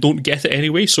and don't get it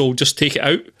anyway, so just take it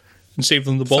out and save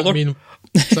them the bother.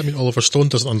 Does that mean Oliver Stone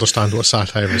doesn't understand what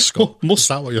satire is, Scott? Is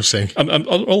that what you're saying?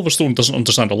 Oliver Stone doesn't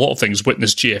understand a lot of things,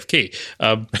 witness JFK.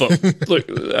 But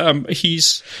look,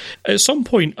 he's... At some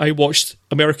point, I watched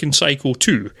American Psycho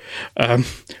 2,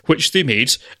 which they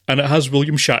made, and it has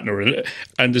William Shatner in it,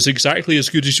 and is exactly as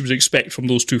good as you would expect from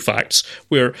those two facts,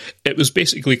 where it was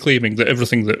basically claiming that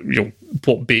everything that,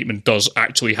 what Bateman does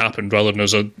actually happened, rather than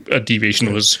as a deviation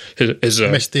of his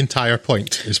missed the entire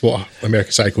point, is what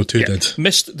American Psycho 2 did.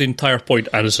 Missed the entire point,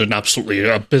 and it's an absolutely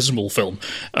abysmal film.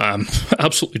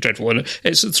 Absolutely dreadful. And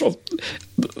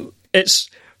it's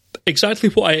exactly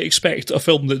what I expect a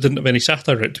film that didn't have any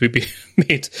satire in it to be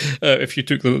made if you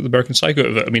took the American Psycho out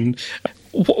of it. I mean,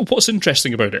 what's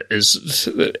interesting about it is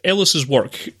that Ellis's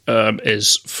work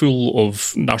is full of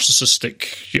narcissistic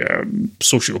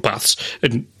sociopaths,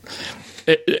 and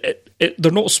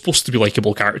they're not supposed to be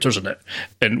likeable characters in it.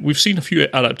 And we've seen a few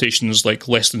adaptations like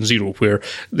Less Than Zero where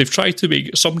they've tried to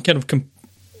make some kind of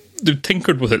they've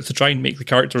tinkered with it to try and make the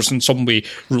characters in some way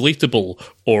relatable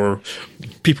or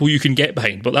people you can get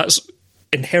behind, but that's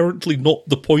inherently not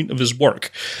the point of his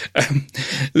work.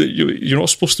 You're not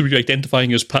supposed to be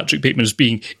identifying as Patrick Bateman as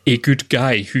being a good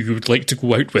guy who you would like to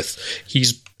go out with.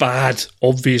 He's bad,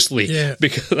 obviously,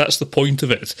 because that's the point of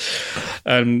it.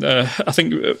 And I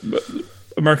think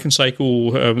American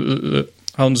Psycho...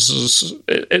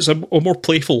 it's a more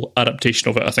playful adaptation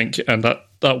of it, I think, and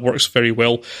that works very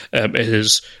well. It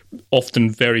is often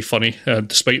very funny,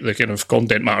 despite the kind of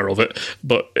content matter of it,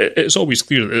 but it's always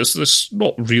clear that it's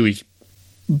not really...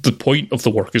 The point of the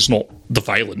work is not the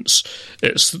violence.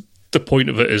 It's the point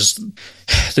of it is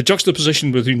the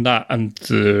juxtaposition between that and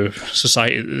the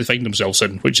society that they find themselves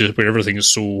in, which is where everything is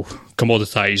so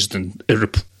commoditised and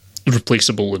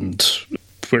irreplaceable, and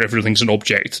where everything's an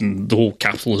object, and the whole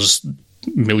capitalist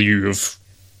milieu of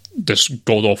this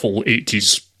god-awful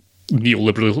 80s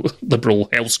neoliberal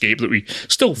hellscape that we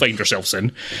still find ourselves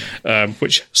in,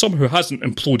 which somehow hasn't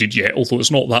imploded yet, although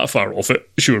it's not that far off it,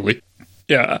 surely.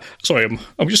 Yeah, sorry,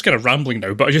 I'm just kind of rambling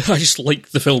now, but I just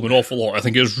like the film an awful lot. I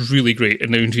think it's really great,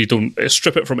 and if you don't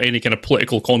strip it from any kind of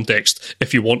political context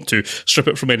if you want to, strip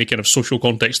it from any kind of social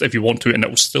context if you want to, and it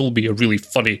will still be a really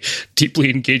funny, deeply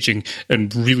engaging,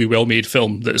 and really well-made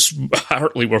film that's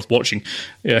heartily worth watching.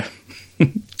 Yeah.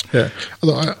 Yeah.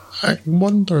 Although I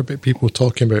wonder about people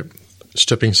talking about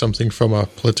stripping something from a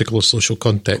political or social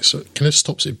context. It kind of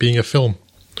stops it being a film.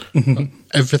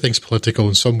 Everything's political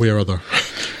in some way or other.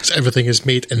 So everything is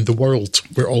made in the world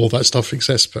where all of that stuff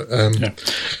exists. But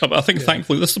I think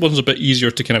thankfully this one's a bit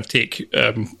easier to kind of take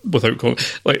without all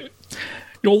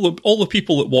the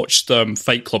people that watched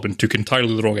Fight Club and took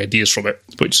entirely the wrong ideas from it,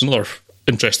 which is another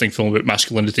interesting film about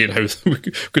masculinity and how we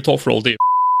could talk for all day.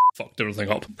 Fucked everything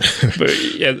up. But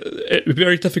yeah, it would be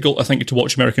very difficult, I think, to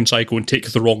watch American Psycho and take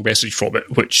the wrong message from it,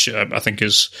 which I think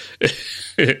is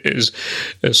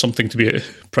something to be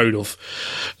proud of.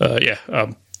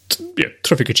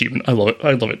 Terrific achievement. I love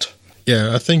it.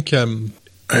 Yeah, I think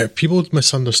people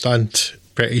misunderstand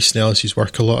Bret Easton Ellis's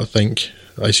work a lot, I think,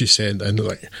 as you said, and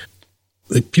like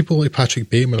people like Patrick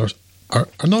Bateman are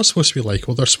not supposed to be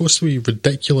likeable. They're supposed to be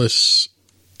ridiculous.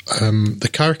 The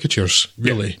caricatures,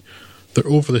 really. Yeah. They're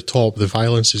over the top. The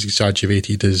violence is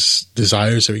exaggerated. His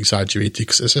desires are exaggerated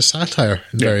because it's a satire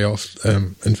in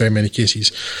very many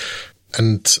cases.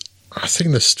 And I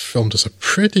think this film does a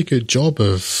pretty good job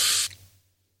of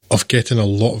getting a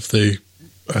lot of the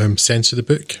sense of the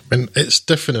book. I mean, it's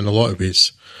different in a lot of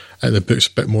ways. The book's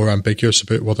a bit more ambiguous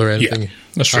about whether anything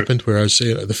happened, whereas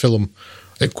the film,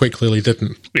 it quite clearly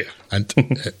didn't. Yeah. And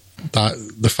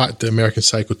the fact that American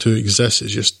Psycho 2 exists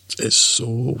it's so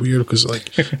weird because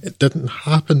it didn't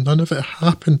happen. None of it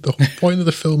happened. The whole point of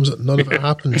the film is that none of it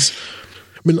happens.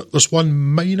 I mean, there's one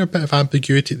minor bit of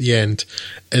ambiguity at the end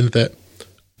in that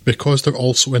because they're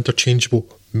all so interchangeable,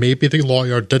 maybe the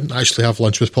lawyer didn't actually have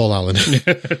lunch with Paul Allen.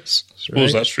 Yes, I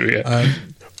suppose that's true, yeah.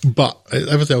 But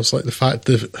everything else, like the fact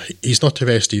that he's not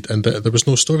arrested and that there was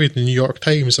no story in the New York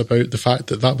Times about the fact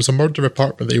that was a murder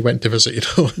apartment that he went to visit,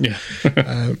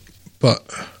 Yeah. But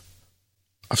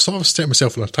I've sort of set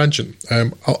myself on a tangent.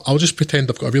 I'll just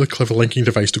pretend I've got a really clever linking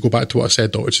device to go back to what I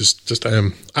said, though, which is just,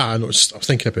 I was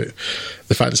thinking about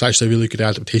the fact it's actually a really good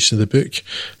adaptation of the book.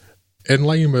 In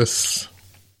line with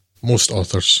most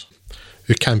authors,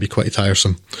 who can be quite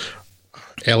tiresome,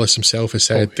 Ellis himself has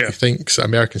said he thinks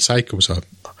American Psycho was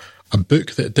a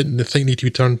book that didn't think needed to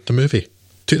be turned to movie.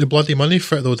 Took the bloody money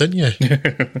for it, though, didn't you?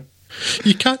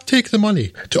 You can't take the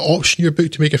money to option your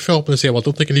book to make a film and say, well, I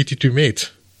don't think it needed to be made.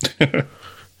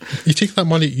 You take that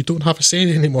money, you don't have a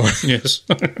say anymore. Yes.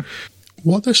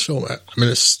 What this film, I mean,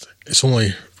 it's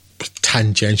only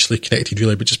tangentially connected,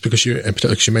 really, but just because in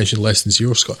particular, because you mentioned Less Than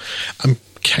Zero, Scott, I'm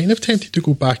kind of tempted to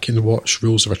go back and watch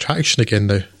Rules of Attraction again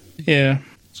now. Yeah.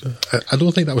 So I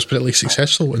don't think that was particularly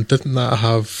successful, and didn't that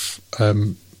have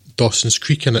Dawson's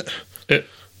Creek in it?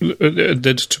 It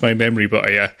did, to my memory, but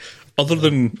other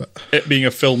than it being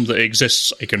a film that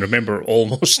exists, I can remember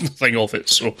almost nothing of it.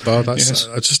 So, that's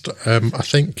I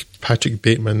think Patrick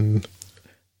Bateman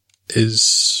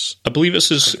is... I believe it's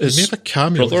his he made a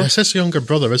cameo. brother. It's his younger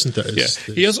brother, isn't it?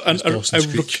 He is. And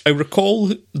I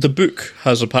recall the book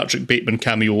has a Patrick Bateman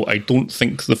cameo. I don't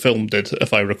think the film did,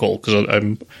 if I recall, because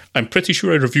I'm pretty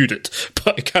sure I reviewed it,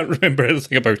 but I can't remember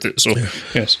anything about it. So,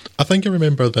 yes. I think I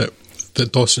remember that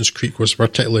Dawson's Creek was a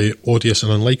particularly odious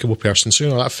and unlikable person,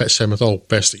 so that fits in with all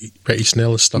Betty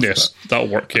Snell and stuff. Yes, that'll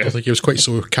work, I don't think he was quite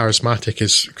so charismatic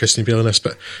as Christian Bale in this,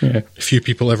 but few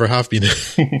people ever have been.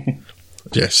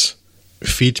 Yes.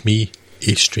 Feed me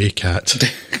a stray cat.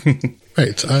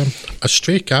 Right, a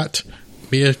stray cat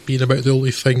may have been about the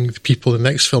only thing the people in the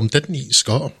next film didn't eat,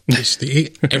 Scott, because they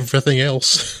ate everything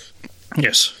else.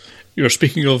 Yes. You're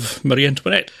speaking of Marie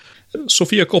Antoinette.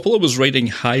 Sofia Coppola was riding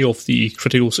high off the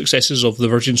critical successes of The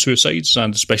Virgin Suicides,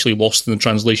 and especially Lost in the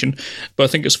Translation, but I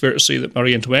think it's fair to say that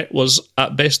Marie Antoinette was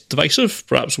at best divisive,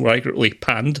 perhaps more accurately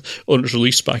panned, on its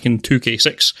release back in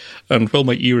 2K6, and while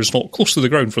my ear is not close to the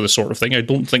ground for this sort of thing, I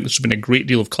don't think there's been a great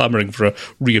deal of clamouring for a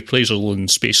reappraisal in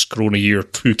Space Corona year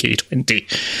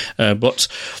 2K20. But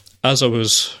as I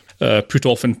was put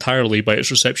off entirely by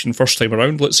its reception first time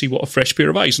around, let's see what a fresh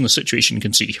pair of eyes in the situation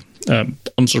can see.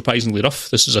 Unsurprisingly enough,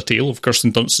 this is a tale of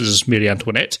Kirsten Dunst's Marie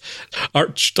Antoinette,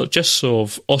 Archduchess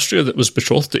of Austria that was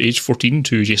betrothed at age 14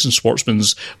 to Jason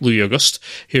Schwartzman's Louis Auguste,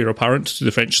 heir apparent to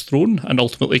the French throne, and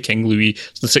ultimately King Louis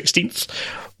XVI,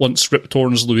 once Rip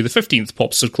Torn's Louis XV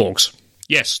pops their clogs.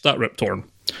 Yes, that Rip Torn.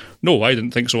 No, I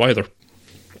didn't think so either.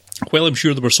 While I'm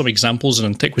sure there were some examples in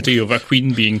antiquity of a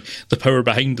queen being the power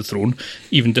behind the throne,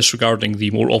 even disregarding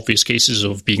the more obvious cases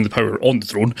of being the power on the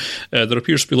throne, there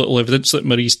appears to be little evidence that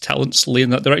Marie's talents lay in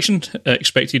that direction,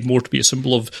 expected more to be a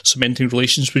symbol of cementing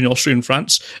relations between Austria and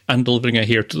France and delivering a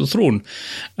heir to the throne.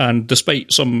 And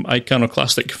despite some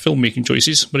iconoclastic filmmaking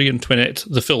choices, Marie Antoinette,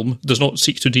 the film, does not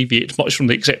seek to deviate much from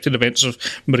the accepted events of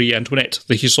Marie Antoinette,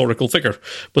 the historical figure,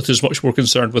 but is much more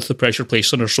concerned with the pressure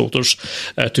placed on her shoulders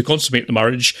to consummate the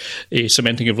marriage, a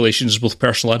cementing of relations both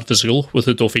personal and physical with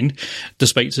the Dauphin,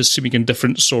 despite his seeming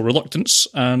indifference or reluctance,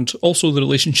 and also the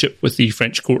relationship with the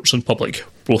French courts and public,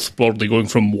 both broadly going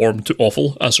from warm to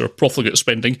awful as her profligate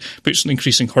spending puts an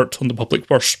increasing hurt on the public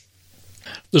purse.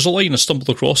 There's a line I stumbled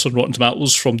across on Rotten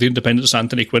Tomatoes from The Independent's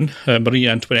Anthony Quinn. Marie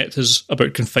Antoinette is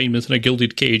about confinement in a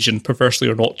gilded cage and, perversely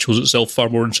or not, shows itself far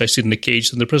more interested in the cage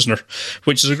than the prisoner,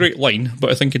 which is a great line,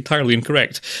 but I think entirely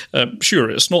incorrect.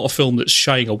 Sure, it's not a film that's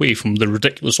shying away from the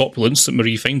ridiculous opulence that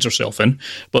Marie finds herself in,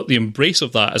 but the embrace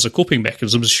of that as a coping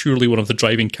mechanism is surely one of the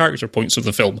driving character points of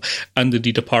the film, and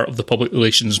indeed a part of the public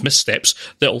relations missteps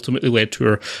that ultimately led to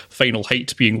her final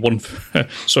height being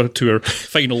to her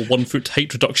final 1 foot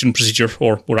height reduction procedure,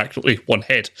 or more accurately, one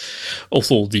head,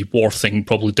 although the war thing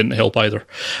probably didn't help either.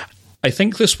 I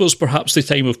think this was perhaps the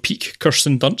time of peak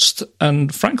Kirsten Dunst,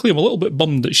 and frankly I'm a little bit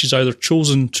bummed that she's either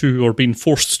chosen to or been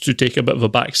forced to take a bit of a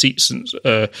back seat since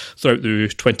throughout the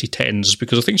 2010s,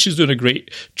 because I think she's doing a great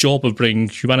job of bringing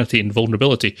humanity and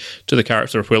vulnerability to the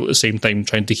character, while at the same time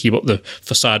trying to keep up the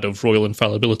facade of royal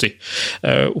infallibility.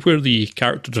 Where the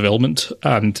character development,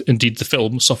 and indeed the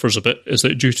film, suffers a bit is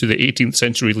that due to the 18th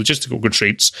century logistical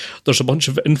constraints, there's a bunch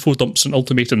of info dumps and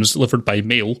ultimatums delivered by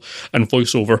mail and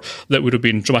voiceover that would have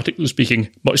been dramatically speaking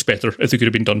much better if they could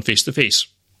have been done face to face.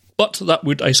 But that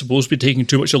would, I suppose, be taking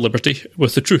too much a liberty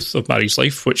with the truth of Marie's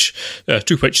life,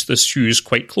 to which this hews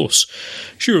quite close.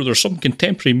 Sure, there's some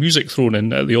contemporary music thrown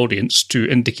in at the audience to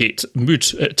indicate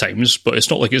mood at times, but it's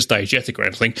not like it's diegetic or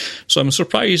anything, so I'm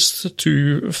surprised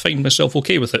to find myself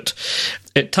okay with it.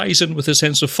 It ties in with the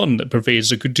sense of fun that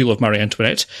pervades a good deal of Marie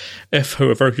Antoinette. If,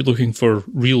 however, you're looking for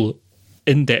real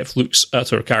in-depth looks at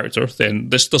her character, then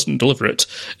this doesn't deliver it.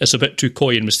 It's a bit too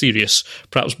coy and mysterious,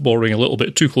 perhaps borrowing a little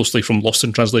bit too closely from Lost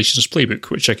in Translation's playbook,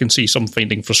 which I can see some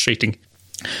finding frustrating.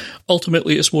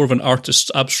 Ultimately, it's more of an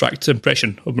artist's abstract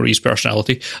impression of Marie's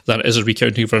personality than it is a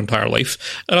recounting of her entire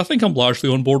life, and I think I'm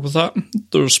largely on board with that.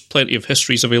 There's plenty of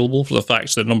histories available for the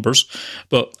facts and the numbers,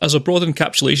 but as a broad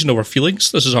encapsulation of her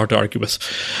feelings, this is hard to argue with.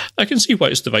 I can see why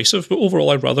it's divisive, but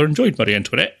overall I rather enjoyed Marie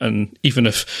Antoinette, and even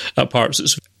if at parts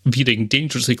it's veering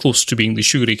dangerously close to being the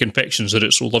sugary confections that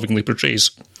it so lovingly portrays.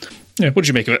 Yeah, what did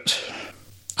you make of it?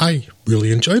 I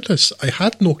really enjoyed this. I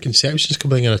had no conceptions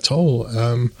coming in at all.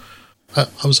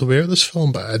 I was aware of this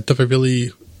film, but I'd never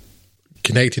really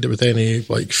connected it with any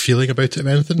like feeling about it or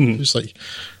anything. It was like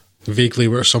vaguely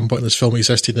where at some point this film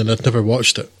existed and I'd never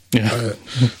watched it. Yeah.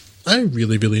 I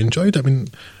really, really enjoyed it. I mean,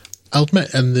 I'll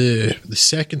admit in the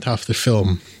second half of the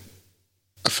film,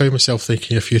 I found myself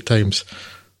thinking a few times,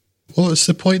 what's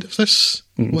the point of this?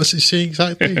 What's it saying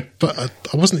exactly? But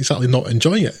I wasn't exactly not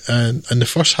enjoying it. And the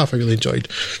first half I really enjoyed.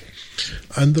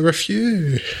 And there were a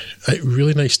few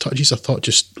really nice touches I thought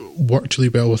just worked really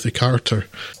well with the character.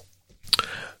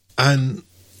 And,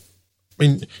 I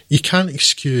mean, you can't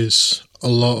excuse a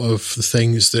lot of the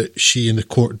things that she and the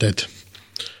court did.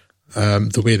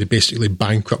 The way they basically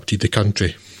bankrupted the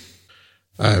country.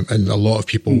 And a lot of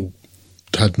people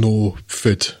had no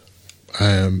food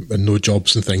and no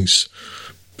jobs and things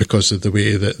because of the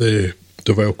way that the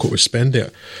royal court was spending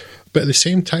it. But at the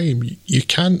same time, you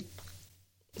can't.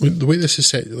 The way this is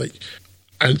set, like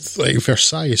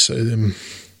Versailles,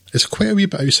 it's quite a wee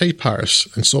bit outside Paris,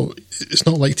 and so it's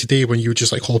not like today when you would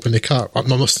just like hop in the car. I'm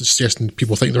not suggesting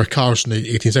people think there were cars in the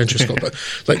 18th century Scotland,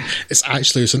 but like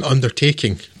it's an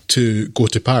undertaking to go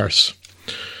to Paris,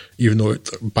 even though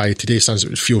by today's standards it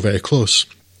would feel very close.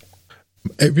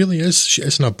 It really is. She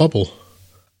is in a bubble,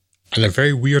 and a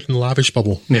very weird and lavish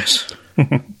bubble. Yes.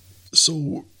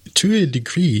 So, to a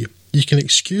degree, you can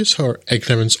excuse her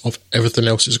ignorance of everything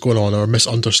else that's going on or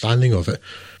misunderstanding of it,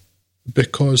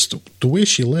 because the way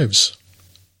she lives,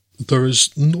 there is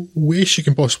no way she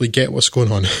can possibly get what's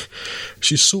going on.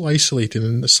 She's so isolated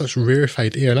in such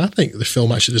rarefied air, and I think the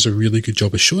film actually does a really good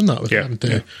job of showing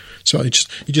that. So you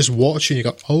just watch and you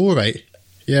go, oh, all right,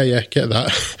 yeah, get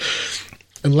that.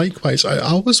 And likewise, I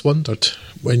always wondered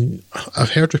when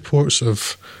I've heard reports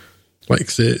of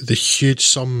like the huge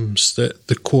sums that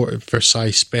the court of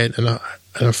Versailles spent, and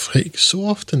I've like so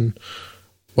often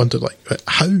wondered like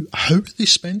how are they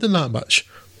spending that much?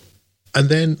 And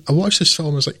then I watched this film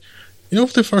and I was like,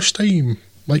 for the first time,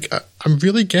 like I'm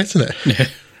really getting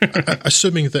it.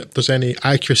 Assuming that there's any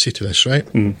accuracy to this, right?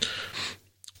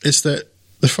 Is that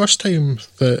the first time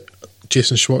that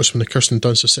Jason Schwartzman and Kirsten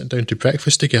Dunst are sitting down to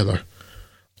breakfast together,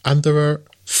 and there are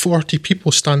 40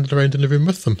 people standing around in the room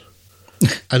with them.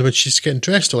 And when she's getting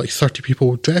dressed, there are like 30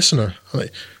 people dressing her.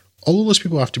 Like, all those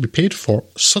people have to be paid for.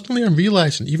 Suddenly I'm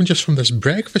realising, even just from this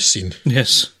breakfast scene,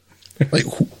 yes, like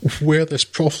where this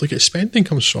profligate spending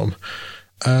comes from.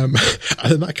 And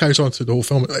then that carries on through the whole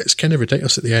film. It's kind of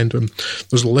ridiculous at the end when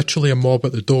there's literally a mob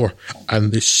at the door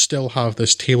and they still have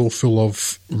this table full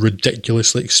of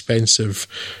ridiculously expensive,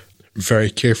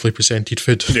 very carefully presented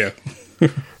food. Yeah.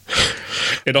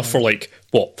 Enough for like,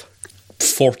 what,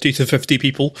 40 to 50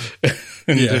 people?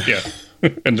 And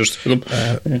there's them.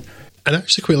 And I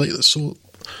actually quite like that. So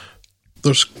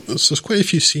there's quite a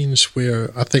few scenes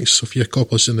where I think Sofia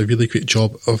Coppola's doing a really great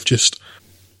job of just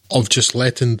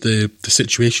letting the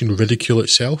situation ridicule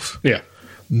itself. Yeah.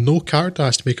 No character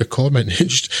has to make a comment.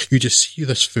 You just see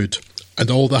this food and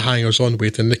all the hangers on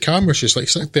waiting. The camera's just like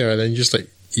sitting there, and then you're just like,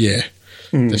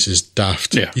 this is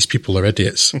daft. Yeah. These people are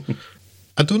idiots.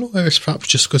 I don't know if it's perhaps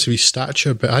just because of his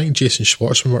stature, but I think Jason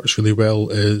Schwartzman works really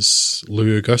well as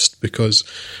Louis Auguste because,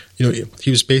 he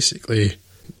was basically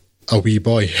a wee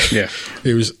boy. Yeah.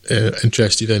 He was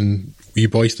interested in wee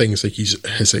boy things, like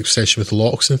his obsession with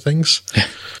locks and things. Yeah.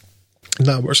 And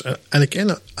that works. And again,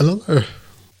 another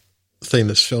thing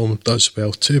this film does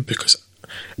well too, because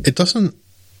it doesn't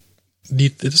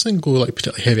go like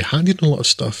particularly heavy-handed on a lot of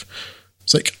stuff.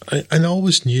 It's like, I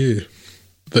always knew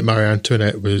that Marie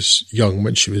Antoinette was young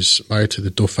when she was married to the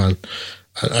Dauphin,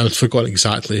 and I'd forgotten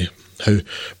exactly how.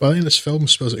 But I think this film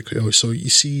spells it quite well. So you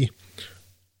see,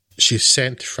 she's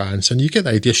sent to France, and you get the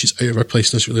idea she's out of her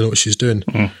place and doesn't really know what she's doing.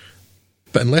 Mm.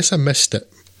 But unless I missed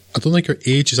it, I don't think her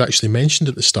age is actually mentioned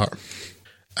at the start.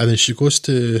 And then she goes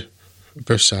to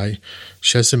Versailles,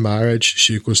 she has the marriage,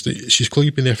 she's clearly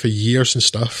been there for years and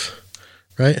stuff,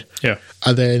 right? Yeah.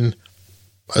 And then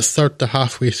a third to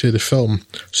halfway through the film,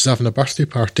 she's having a birthday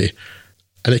party,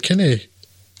 and it kind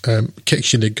of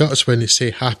kicks you in the guts when they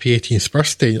say happy 18th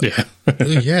birthday.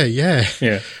 Yeah.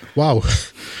 Yeah. Wow.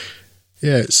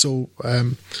 Yeah, so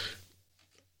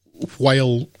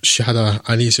while she had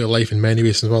an easier life in many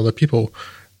ways than other people,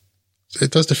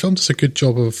 the film does a good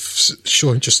job of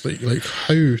showing just like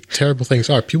how terrible things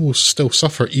are. People still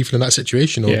suffer even in that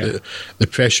situation. The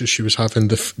pressure she was having,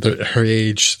 her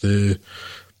age, the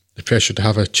pressure to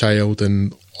have a child,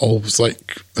 and always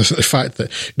like the fact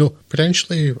that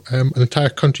potentially an entire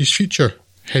country's future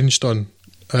hinged on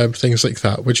things like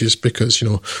that, which is because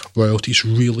royalty's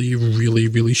really, really,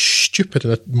 really stupid,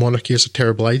 and a monarchy is a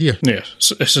terrible idea. Yeah,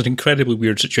 it's an incredibly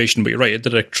weird situation, but you're right. It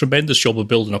did a tremendous job of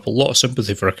building up a lot of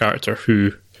sympathy for a character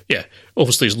who, yeah,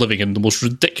 obviously is living in the most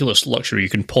ridiculous luxury you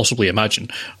can possibly imagine.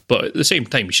 But at the same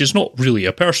time, she's not really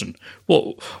a person.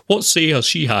 What say has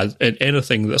she had in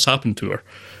anything that's happened to her?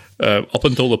 Up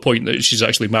until the point that she's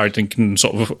actually married and can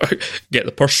sort of get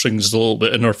the purse strings a little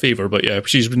bit in her favour. But yeah,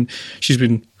 she's been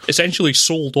essentially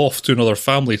sold off to another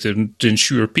family to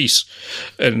ensure peace,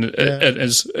 and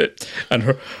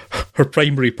her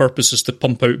primary purpose is to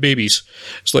pump out babies.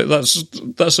 It's like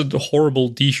that's a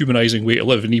horrible, dehumanising way to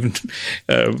live, and even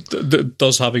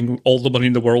does having all the money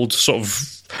in the world sort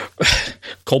of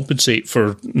compensate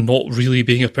for not really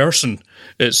being a person.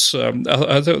 It's I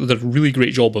thought they did a really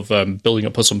great job of building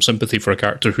up some sympathy for a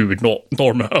character who would not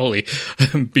normally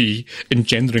be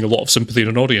engendering a lot of sympathy in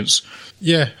an audience.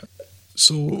 Yeah,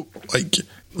 so like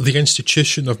the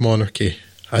institution of monarchy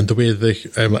and the way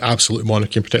the absolute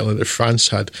monarchy, in particular that France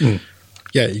had,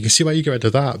 yeah, you can see why you get rid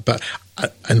of that, but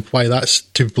and why that's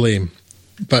to blame.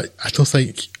 But I don't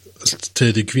think, to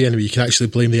a degree anyway, you can actually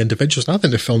blame the individuals. And I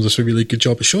think the film does a really good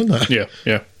job of showing that.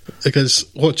 Yeah. Because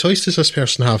what choice does this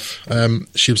person have?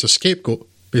 She was a scapegoat,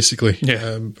 basically,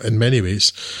 in many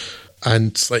ways.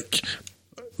 And like,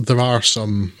 there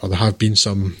have been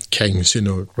some kings,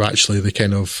 who are actually the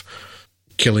kind of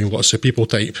killing lots of people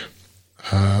type.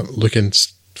 Looking,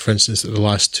 for instance, at the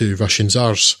last two Russian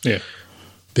tsars. Yeah.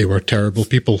 They were terrible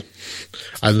people,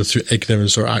 either through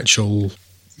ignorance or actual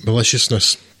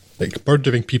maliciousness. Like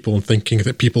murdering people and thinking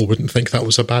that people wouldn't think that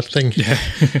was a bad thing. Yeah.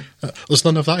 There's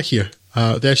none of that here.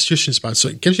 The institution's bad, so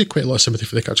it gives you quite a lot of sympathy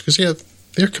for the characters, because, yeah,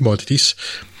 they're commodities.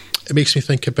 It makes me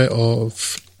think a bit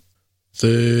of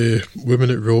the woman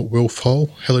that wrote Wolf Hall,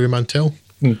 Hilary Mantel.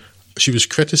 She was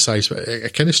criticised, but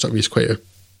it kind of struck me as quite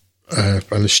an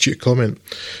astute comment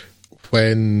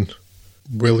when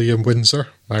William Windsor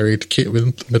married Kate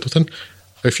Middleton.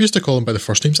 I refuse to call them by the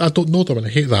first names. I don't know them, and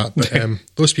I hate that, but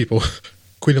those people...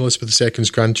 Queen Elizabeth II's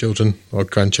grandchild, and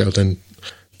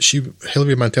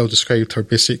Hilary Mantel described her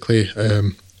basically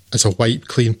as a white,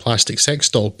 clean plastic sex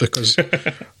doll, because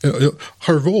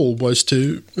her role is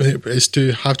to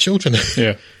have children.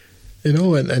 Yeah.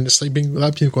 And it's like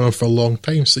that's been going on for a long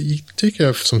time, so you take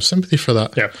some sympathy for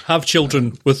that. Yeah, have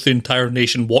children with the entire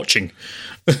nation watching.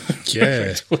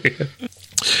 Yeah. So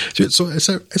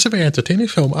it's a very entertaining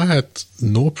film. I had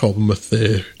no problem with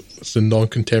the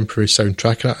non-contemporary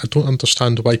soundtrack, and I don't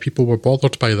understand why people were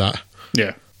bothered by that.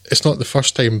 Yeah. It's not the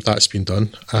first time that's been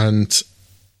done, and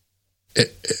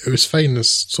it was fine.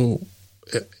 So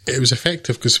it was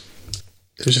effective, because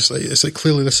it was just like, it's like,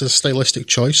 clearly this is a stylistic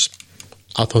choice.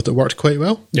 I thought it worked quite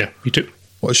well. Yeah, me too.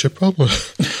 What's your problem?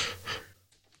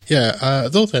 Yeah,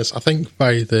 though this, I think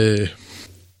maybe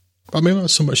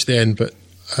not so much the end, but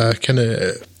kind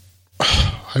of,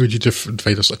 how would you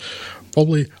divide this?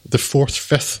 Probably the fourth,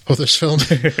 fifth of this film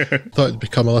thought it'd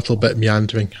become a little bit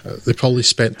meandering. They probably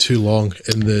spent too long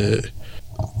in the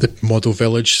model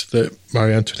village that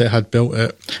Marie Antoinette had built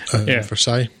at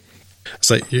Versailles. It's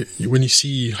like when you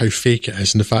see how fake it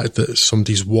is, and the fact that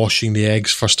somebody's washing the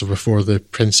eggs first before the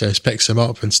princess picks them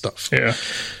up and stuff. Yeah,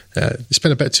 they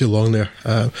spent a bit too long there.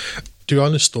 To be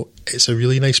honest, though, it's a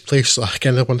really nice place. So I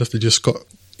kind of wonder if they just got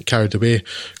carried away,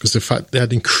 because the fact they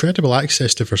had incredible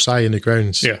access to Versailles in the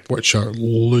grounds, which are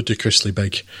ludicrously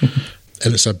big,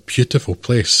 and it's a beautiful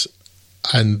place,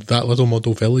 and that little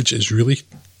model village is really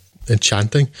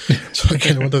enchanting. So I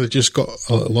kind of wonder they just got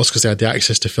lost because they had the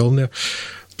access to film there.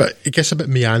 But it gets a bit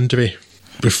meandery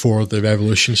before the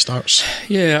revolution starts.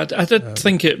 Yeah, I did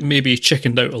think it maybe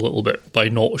chickened out a little bit by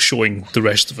not showing the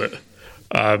rest of it.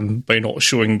 By not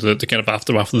showing the kind of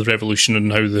aftermath of the revolution,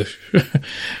 and I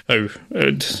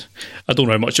don't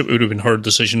know how much it would have been her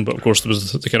decision, but of course there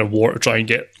was the kind of war to try and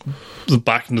get them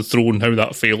back in the throne, how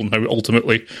that failed, and how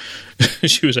ultimately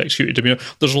she was executed. I mean,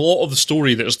 there's a lot of the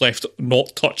story that is left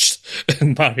not touched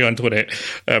in Marie Antoinette.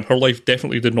 Her life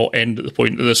definitely did not end at the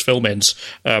point that this film ends.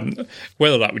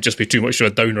 Whether that would just be too much of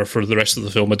a downer for the rest of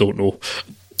the film, I don't know.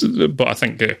 But I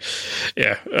think, but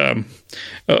I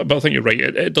think you're right.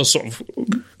 It does sort of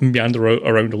meander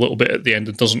around a little bit at the end,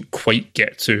 and doesn't quite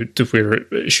get to where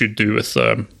it should do with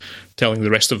telling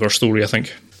the rest of her story, I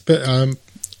think. But I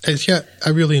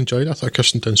really enjoyed it. I thought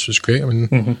Kirsten Dunst was great. I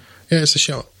mean, it's a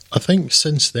shot. I think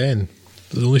since then,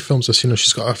 the only films I've seen her,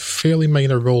 she's got a fairly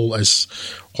minor role as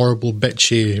horrible,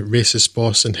 bitchy, racist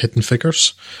boss in Hidden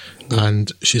Figures,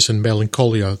 and she's in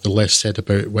Melancholia. The less said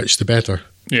about which, the better.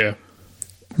 Yeah.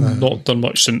 Not done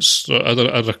much since. I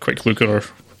had a quick look at her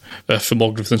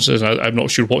filmography, and I'm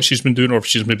not sure what she's been doing, or if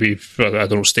she's maybe, I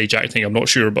don't know, stage acting. I'm not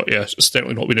sure, but yeah, it's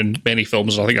certainly not been in many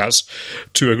films, and I think that's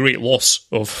to a great loss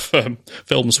of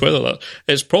films. Whether that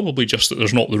it's probably just that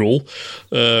there's not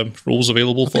the roles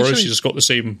available for her. She's got the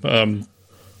same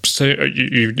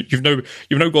you've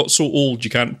now got so old you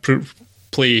can't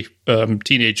play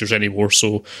teenagers anymore.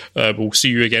 So we'll see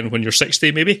you again when you're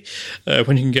 60, maybe,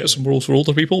 when you can get some roles for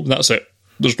older people. And that's it.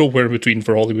 There's nowhere in between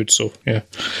for Hollywood. So yeah.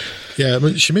 Yeah, I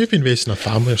mean, she may have been raised in a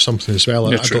family or something as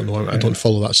well. I don't know. I don't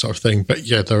follow that sort of thing. But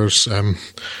yeah, there's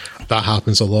that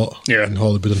happens a lot in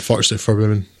Hollywood, unfortunately, for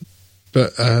women.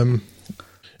 But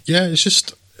yeah, it's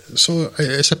just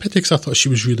it's a pity because I thought she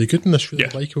was really good in this, really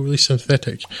likeable, really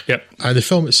sympathetic. Yep. And the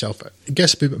film itself, it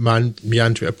gets a bit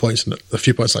meandering at points, and a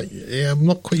few points like, yeah, I'm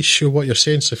not quite sure what you're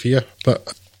saying, Sophia,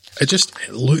 but it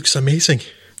looks amazing.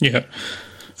 Yeah.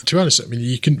 To be honest, I mean,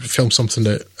 you can film something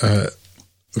that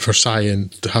Versailles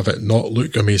and have it not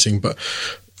look amazing, but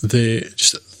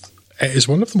it is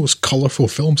one of the most colourful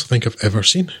films I think I've ever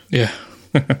seen. Yeah.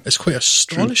 It's quite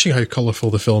astonishing how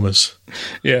colourful the film is.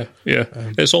 Yeah.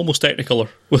 It's almost Technicolor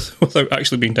without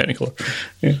actually being Technicolor.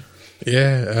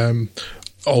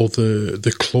 All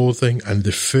the clothing and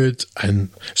the food, and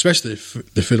especially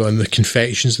the food and the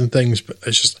confections and things, but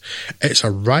it's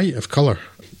a riot of colour.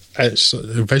 It's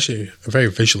a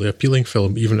very visually appealing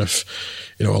film, even if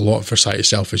a lot of Versailles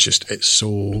itself is it's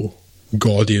so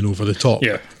gaudy and over the top.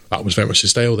 Yeah, that was very much the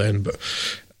style then. But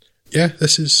yeah,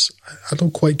 I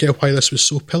don't quite get why this was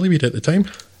so pilloried at the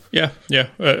time. Yeah,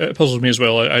 it puzzles me as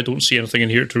well. I don't see anything in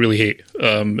here to really hate.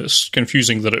 It's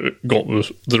confusing that it got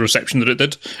the reception that it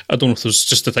did. I don't know if there's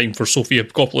just a time for Sofia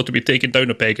Coppola to be taken down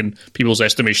a peg in people's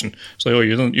estimation. It's like,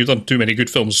 you've done too many good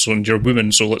films and you're a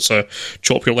woman, so let's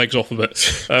chop your legs off a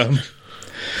bit.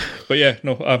 But yeah,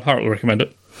 no, I heartily recommend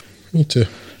it. Me too.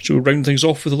 Shall we round things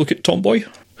off with a look at Tomboy?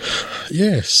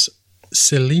 Yes.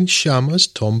 Celine Sciamma's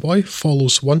Tomboy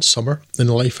follows one summer in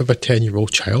the life of a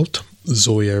 10-year-old child,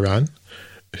 Zoe Iran,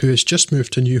 who has just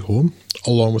moved to a new home,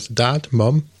 along with dad,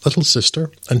 mum, little sister,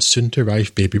 and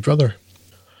soon-to-arrive baby brother.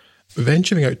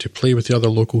 Venturing out to play with the other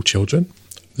local children,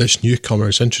 this newcomer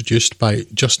is introduced by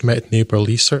just-met neighbour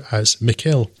Lisa as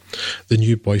Mikhail, the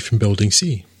new boy from Building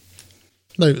C.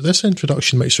 Now, this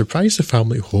introduction might surprise the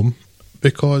family at home,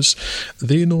 because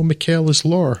they know Mikhail as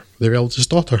Laura, their eldest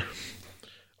daughter.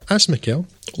 As Mikhail,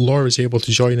 Laura is able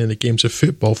to join in the games of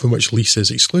football from which Lisa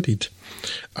is excluded,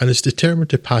 and is determined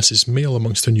to pass as male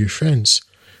amongst her new friends,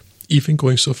 even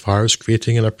going so far as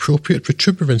creating an appropriate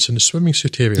protuberance in the swimming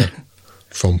suit area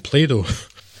from Play-Doh.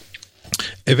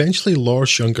 Eventually,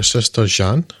 Laura's younger sister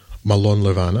Jeanne, Malone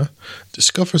Levana,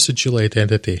 discovers the dual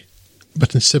identity,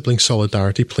 but in sibling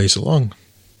solidarity plays along.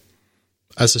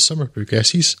 As the summer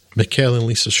progresses, Mikhail and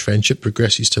Lisa's friendship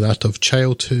progresses to that of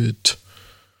childhood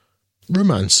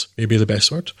romance, maybe the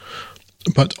best word.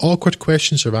 But awkward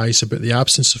questions arise about the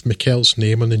absence of Mikhail's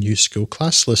name on the new school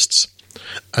class lists,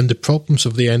 and the problems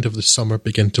of the end of the summer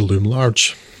begin to loom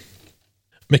large.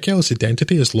 Mikhail's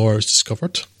identity as Laura is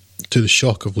discovered, to the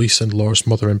shock of Lisa and Laura's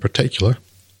mother in particular,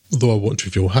 though I won't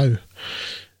reveal how.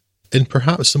 In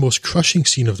perhaps the most crushing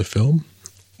scene of the film,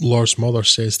 Laura's mother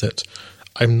says that,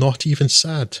 "I'm not even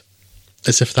sad,"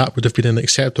 as if that would have been an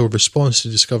acceptable response to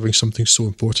discovering something so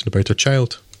important about her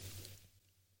child.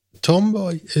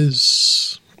 Tomboy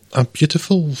is a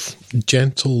beautiful,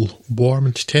 gentle, warm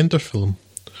and tender film,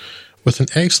 with an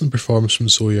excellent performance from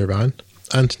Zoe Iran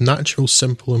and natural,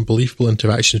 simple and believable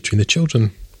interaction between the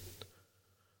children.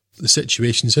 The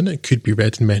situations in it could be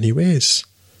read in many ways.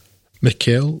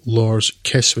 Mikhail, Laura's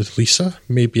kiss with Lisa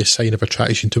may be a sign of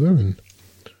attraction to women,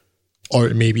 or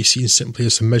it may be seen simply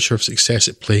as a measure of success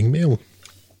at playing male.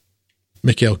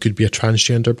 Mikhail could be a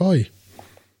transgender boy,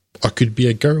 or could be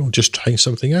a girl just trying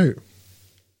something out,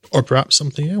 or perhaps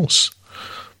something else.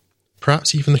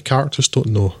 Perhaps even the characters don't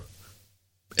know.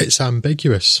 It's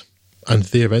ambiguous, and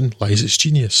therein lies its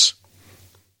genius.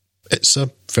 It's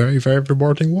a very, very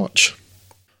rewarding watch.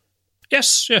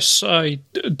 Yes, I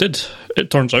did, it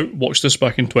turns out, watch this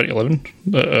back in 2011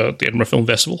 at the Edinburgh Film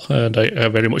Festival, and I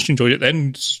very much enjoyed it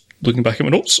then, looking back at my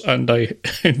notes, and I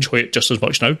enjoy it just as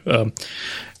much now.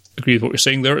 Agree with what you're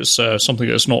saying there. It's something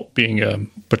that's not being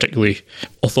particularly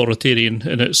authoritarian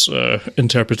in its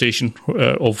interpretation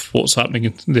of what's happening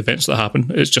in the events that happen.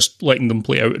 It's just letting them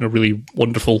play out in a really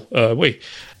wonderful way.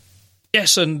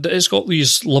 Yes, and it's got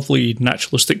these lovely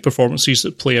naturalistic performances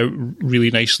that play out really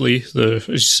nicely. As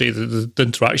you say, the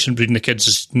interaction between the kids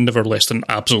is never less than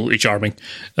absolutely charming.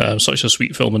 Such a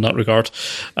sweet film in that regard.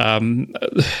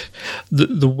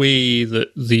 The way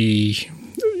that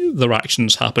their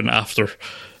actions happen after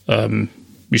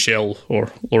Michelle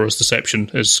or Laura's deception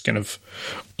is kind of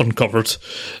uncovered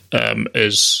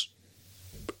is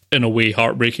in a way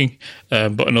heartbreaking,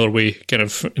 but another way kind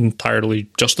of entirely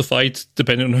justified,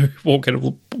 depending on what kind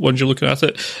of ones you're looking at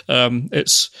it.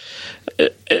 It's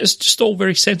just all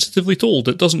very sensitively told.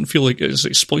 It doesn't feel like it's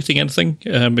exploiting anything.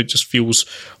 It just feels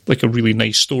like a really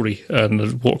nice story,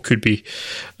 and what could be.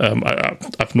 I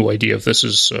have no idea if this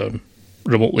is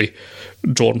remotely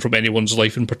drawn from anyone's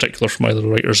life in particular, from either the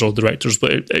writers or directors,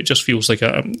 but it just feels like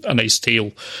a nice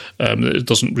tale. It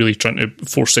doesn't really try to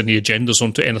force any agendas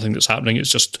onto anything that's happening. It's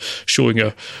just showing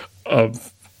a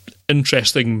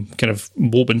interesting kind of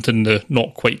moment in the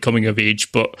not quite coming of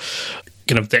age, but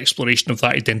kind of the exploration of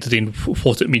that identity and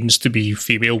what it means to be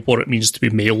female, what it means to be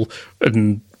male,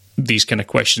 and these kind of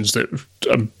questions that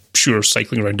I'm sure are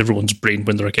cycling around everyone's brain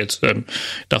when they're a kid. They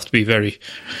have to be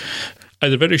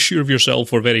either very sure of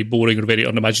yourself or very boring or very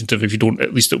unimaginative if you don't,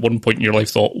 at least at one point in your life,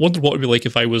 thought, wonder what it would be like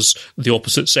if I was the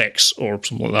opposite sex or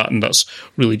something like that. And that's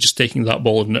really just taking that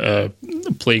ball and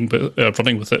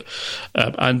running with it.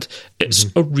 And it's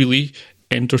a really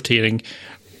entertaining,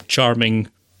 charming,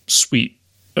 sweet,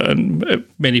 and at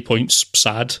many points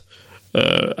sad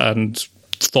and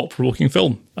thought-provoking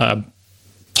film.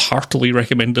 Heartily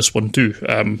recommend this one too.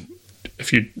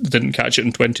 If you didn't catch it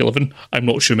in 2011, I'm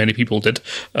not sure many people did.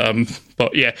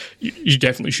 But yeah, you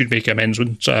definitely should make amends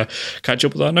and catch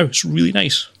up with that now. It's really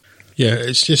nice. Yeah,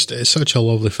 it's such a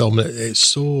lovely film. It's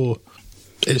so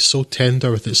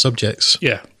tender with its subjects.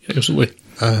 Yeah, absolutely.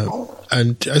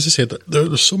 And as I said,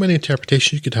 there's so many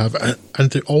interpretations you could have,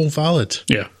 and they're all valid.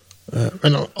 Yeah.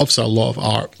 And obviously a lot of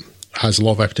art has a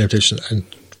lot of interpretation, and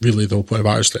really the whole point of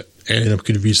art is that any of them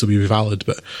could reasonably be valid,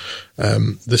 but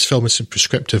this film isn't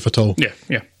prescriptive at all. Yeah,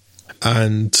 yeah.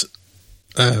 And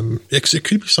it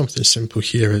could be something simple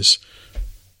here as,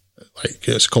 like,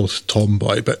 it's called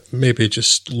Tomboy, but maybe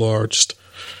just Laura just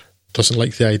doesn't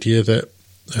like the idea that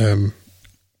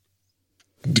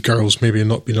the girls maybe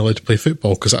not being allowed to play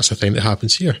football, because that's the thing that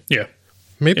happens here. Yeah.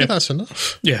 Maybe that's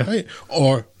enough. Yeah. Right?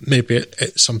 Or maybe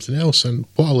it's something else. And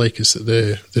what I like is that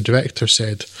the director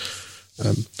said,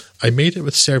 I made it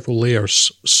with several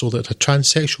layers so that a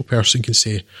transsexual person can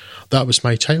say, that was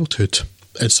my childhood,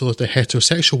 and so that a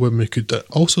heterosexual woman could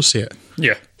also say it.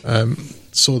 Yeah.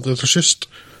 So there's just,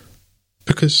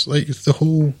 because like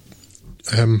the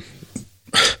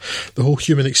whole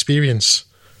human experience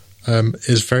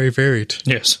is very varied.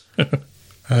 Yes.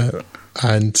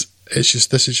 And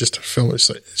this is just a film. It's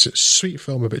a sweet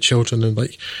film about children, and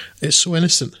like it's so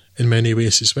innocent in many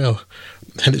ways as well.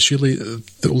 And it's really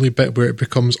the only bit where it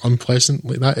becomes unpleasant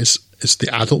like that is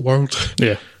the adult world.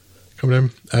 Yeah. Coming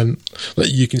in, and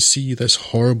like you can see this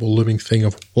horrible looming thing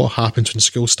of what happens when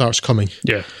school starts coming.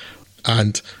 Yeah.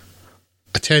 And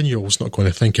a 10-year-old's not going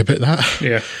to think about that.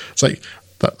 Yeah. It's like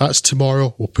that's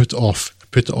tomorrow. We'll put it off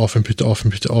and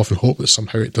hope that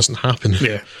somehow it doesn't happen.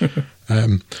 Yeah.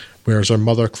 Whereas her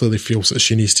mother clearly feels that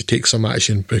she needs to take some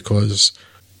action because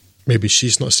maybe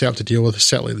she's not set up to deal with it.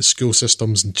 Certainly the school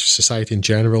systems and society in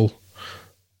general,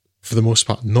 for the most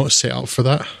part, not set up for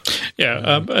that.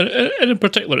 Yeah, and in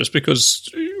particular it's because,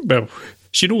 well,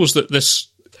 she knows that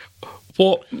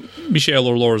what Michelle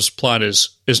or Laura's plan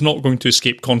is not going to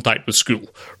escape contact with school,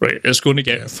 right? It's going to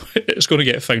get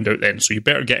found out then, so you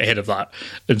better get ahead of that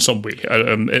in some way.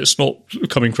 It's not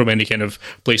coming from any kind of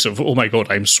place of, oh my god,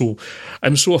 I'm so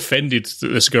offended that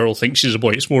this girl thinks she's a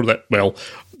boy. It's more that, well,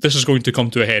 this is going to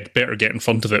come to a head, better get in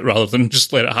front of it rather than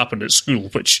just let it happen at school,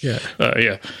 which,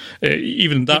 even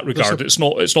in that regard, it's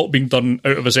not being done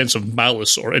out of a sense of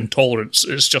malice or intolerance.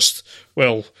 It's just,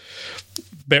 well,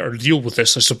 better deal with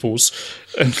this, I suppose.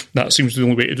 And that seems the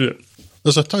only way to do it.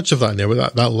 There's a touch of that in there with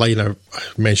that line I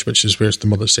mentioned, which is where the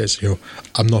mother says,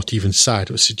 I'm not even sad,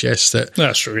 which suggests that,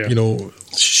 that's true, yeah.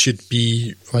 She should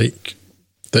be like,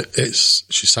 that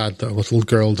she's sad that a little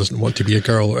girl doesn't want to be a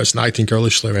girl or isn't acting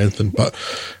girlishly or anything, but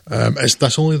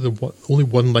that's only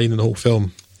one line in the whole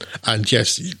film. And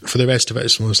yes, for the rest of it,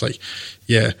 it's almost like,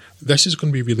 yeah, this is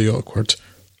going to be really awkward.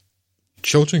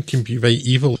 Children can be very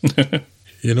evil.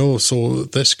 So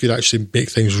this could actually make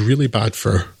things really bad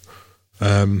for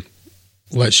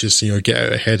let's just get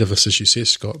out ahead of us, as you say,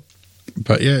 Scott.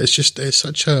 But yeah, it's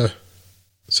such a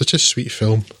sweet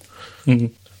film.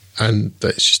 Mm-hmm. And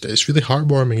it's really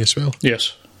heartwarming as well.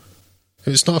 Yes.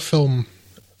 It's not a film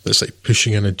that's like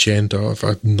pushing an agenda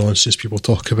of nonsense people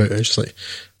talk about. It's just like,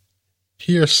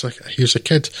 here's a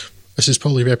kid. This is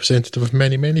probably representative of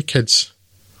many, many kids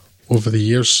over the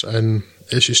years, and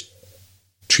it's just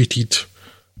treated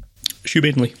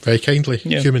humanely, very kindly,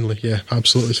 humanly. Yeah,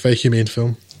 absolutely. It's a very humane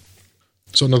film.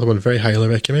 So another one very highly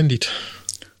recommended.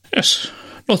 Yes,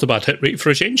 not a bad hit rate for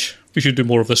a change. We should do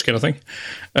more of this kind of thing.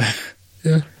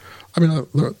 Yeah. I mean,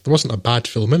 there wasn't a bad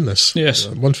film in this. Yes.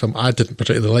 One film I didn't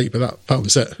particularly like, but that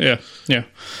was it. Yeah.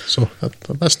 So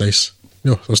that's nice.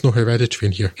 No, there's no Hereditary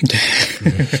in here.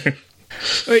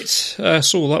 Right,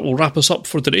 so that will wrap us up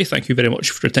for today. Thank you very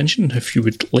much for your attention. If you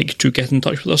would like to get in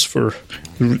touch with us for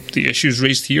the issues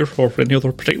raised here or for any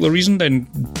other particular reason, then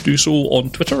do so on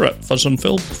Twitter at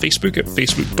FuzzOnFilm, Facebook at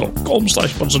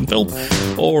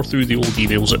facebook.com/FuzzOnFilm, or through the old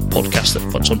emails at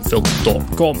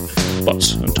podcast@FuzzOnFilm.com.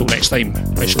 But until next time,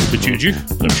 I shall bid you adieu,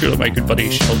 and I'm sure that my good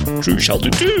buddy Drew shall do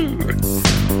too.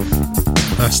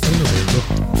 Hasta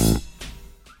luego.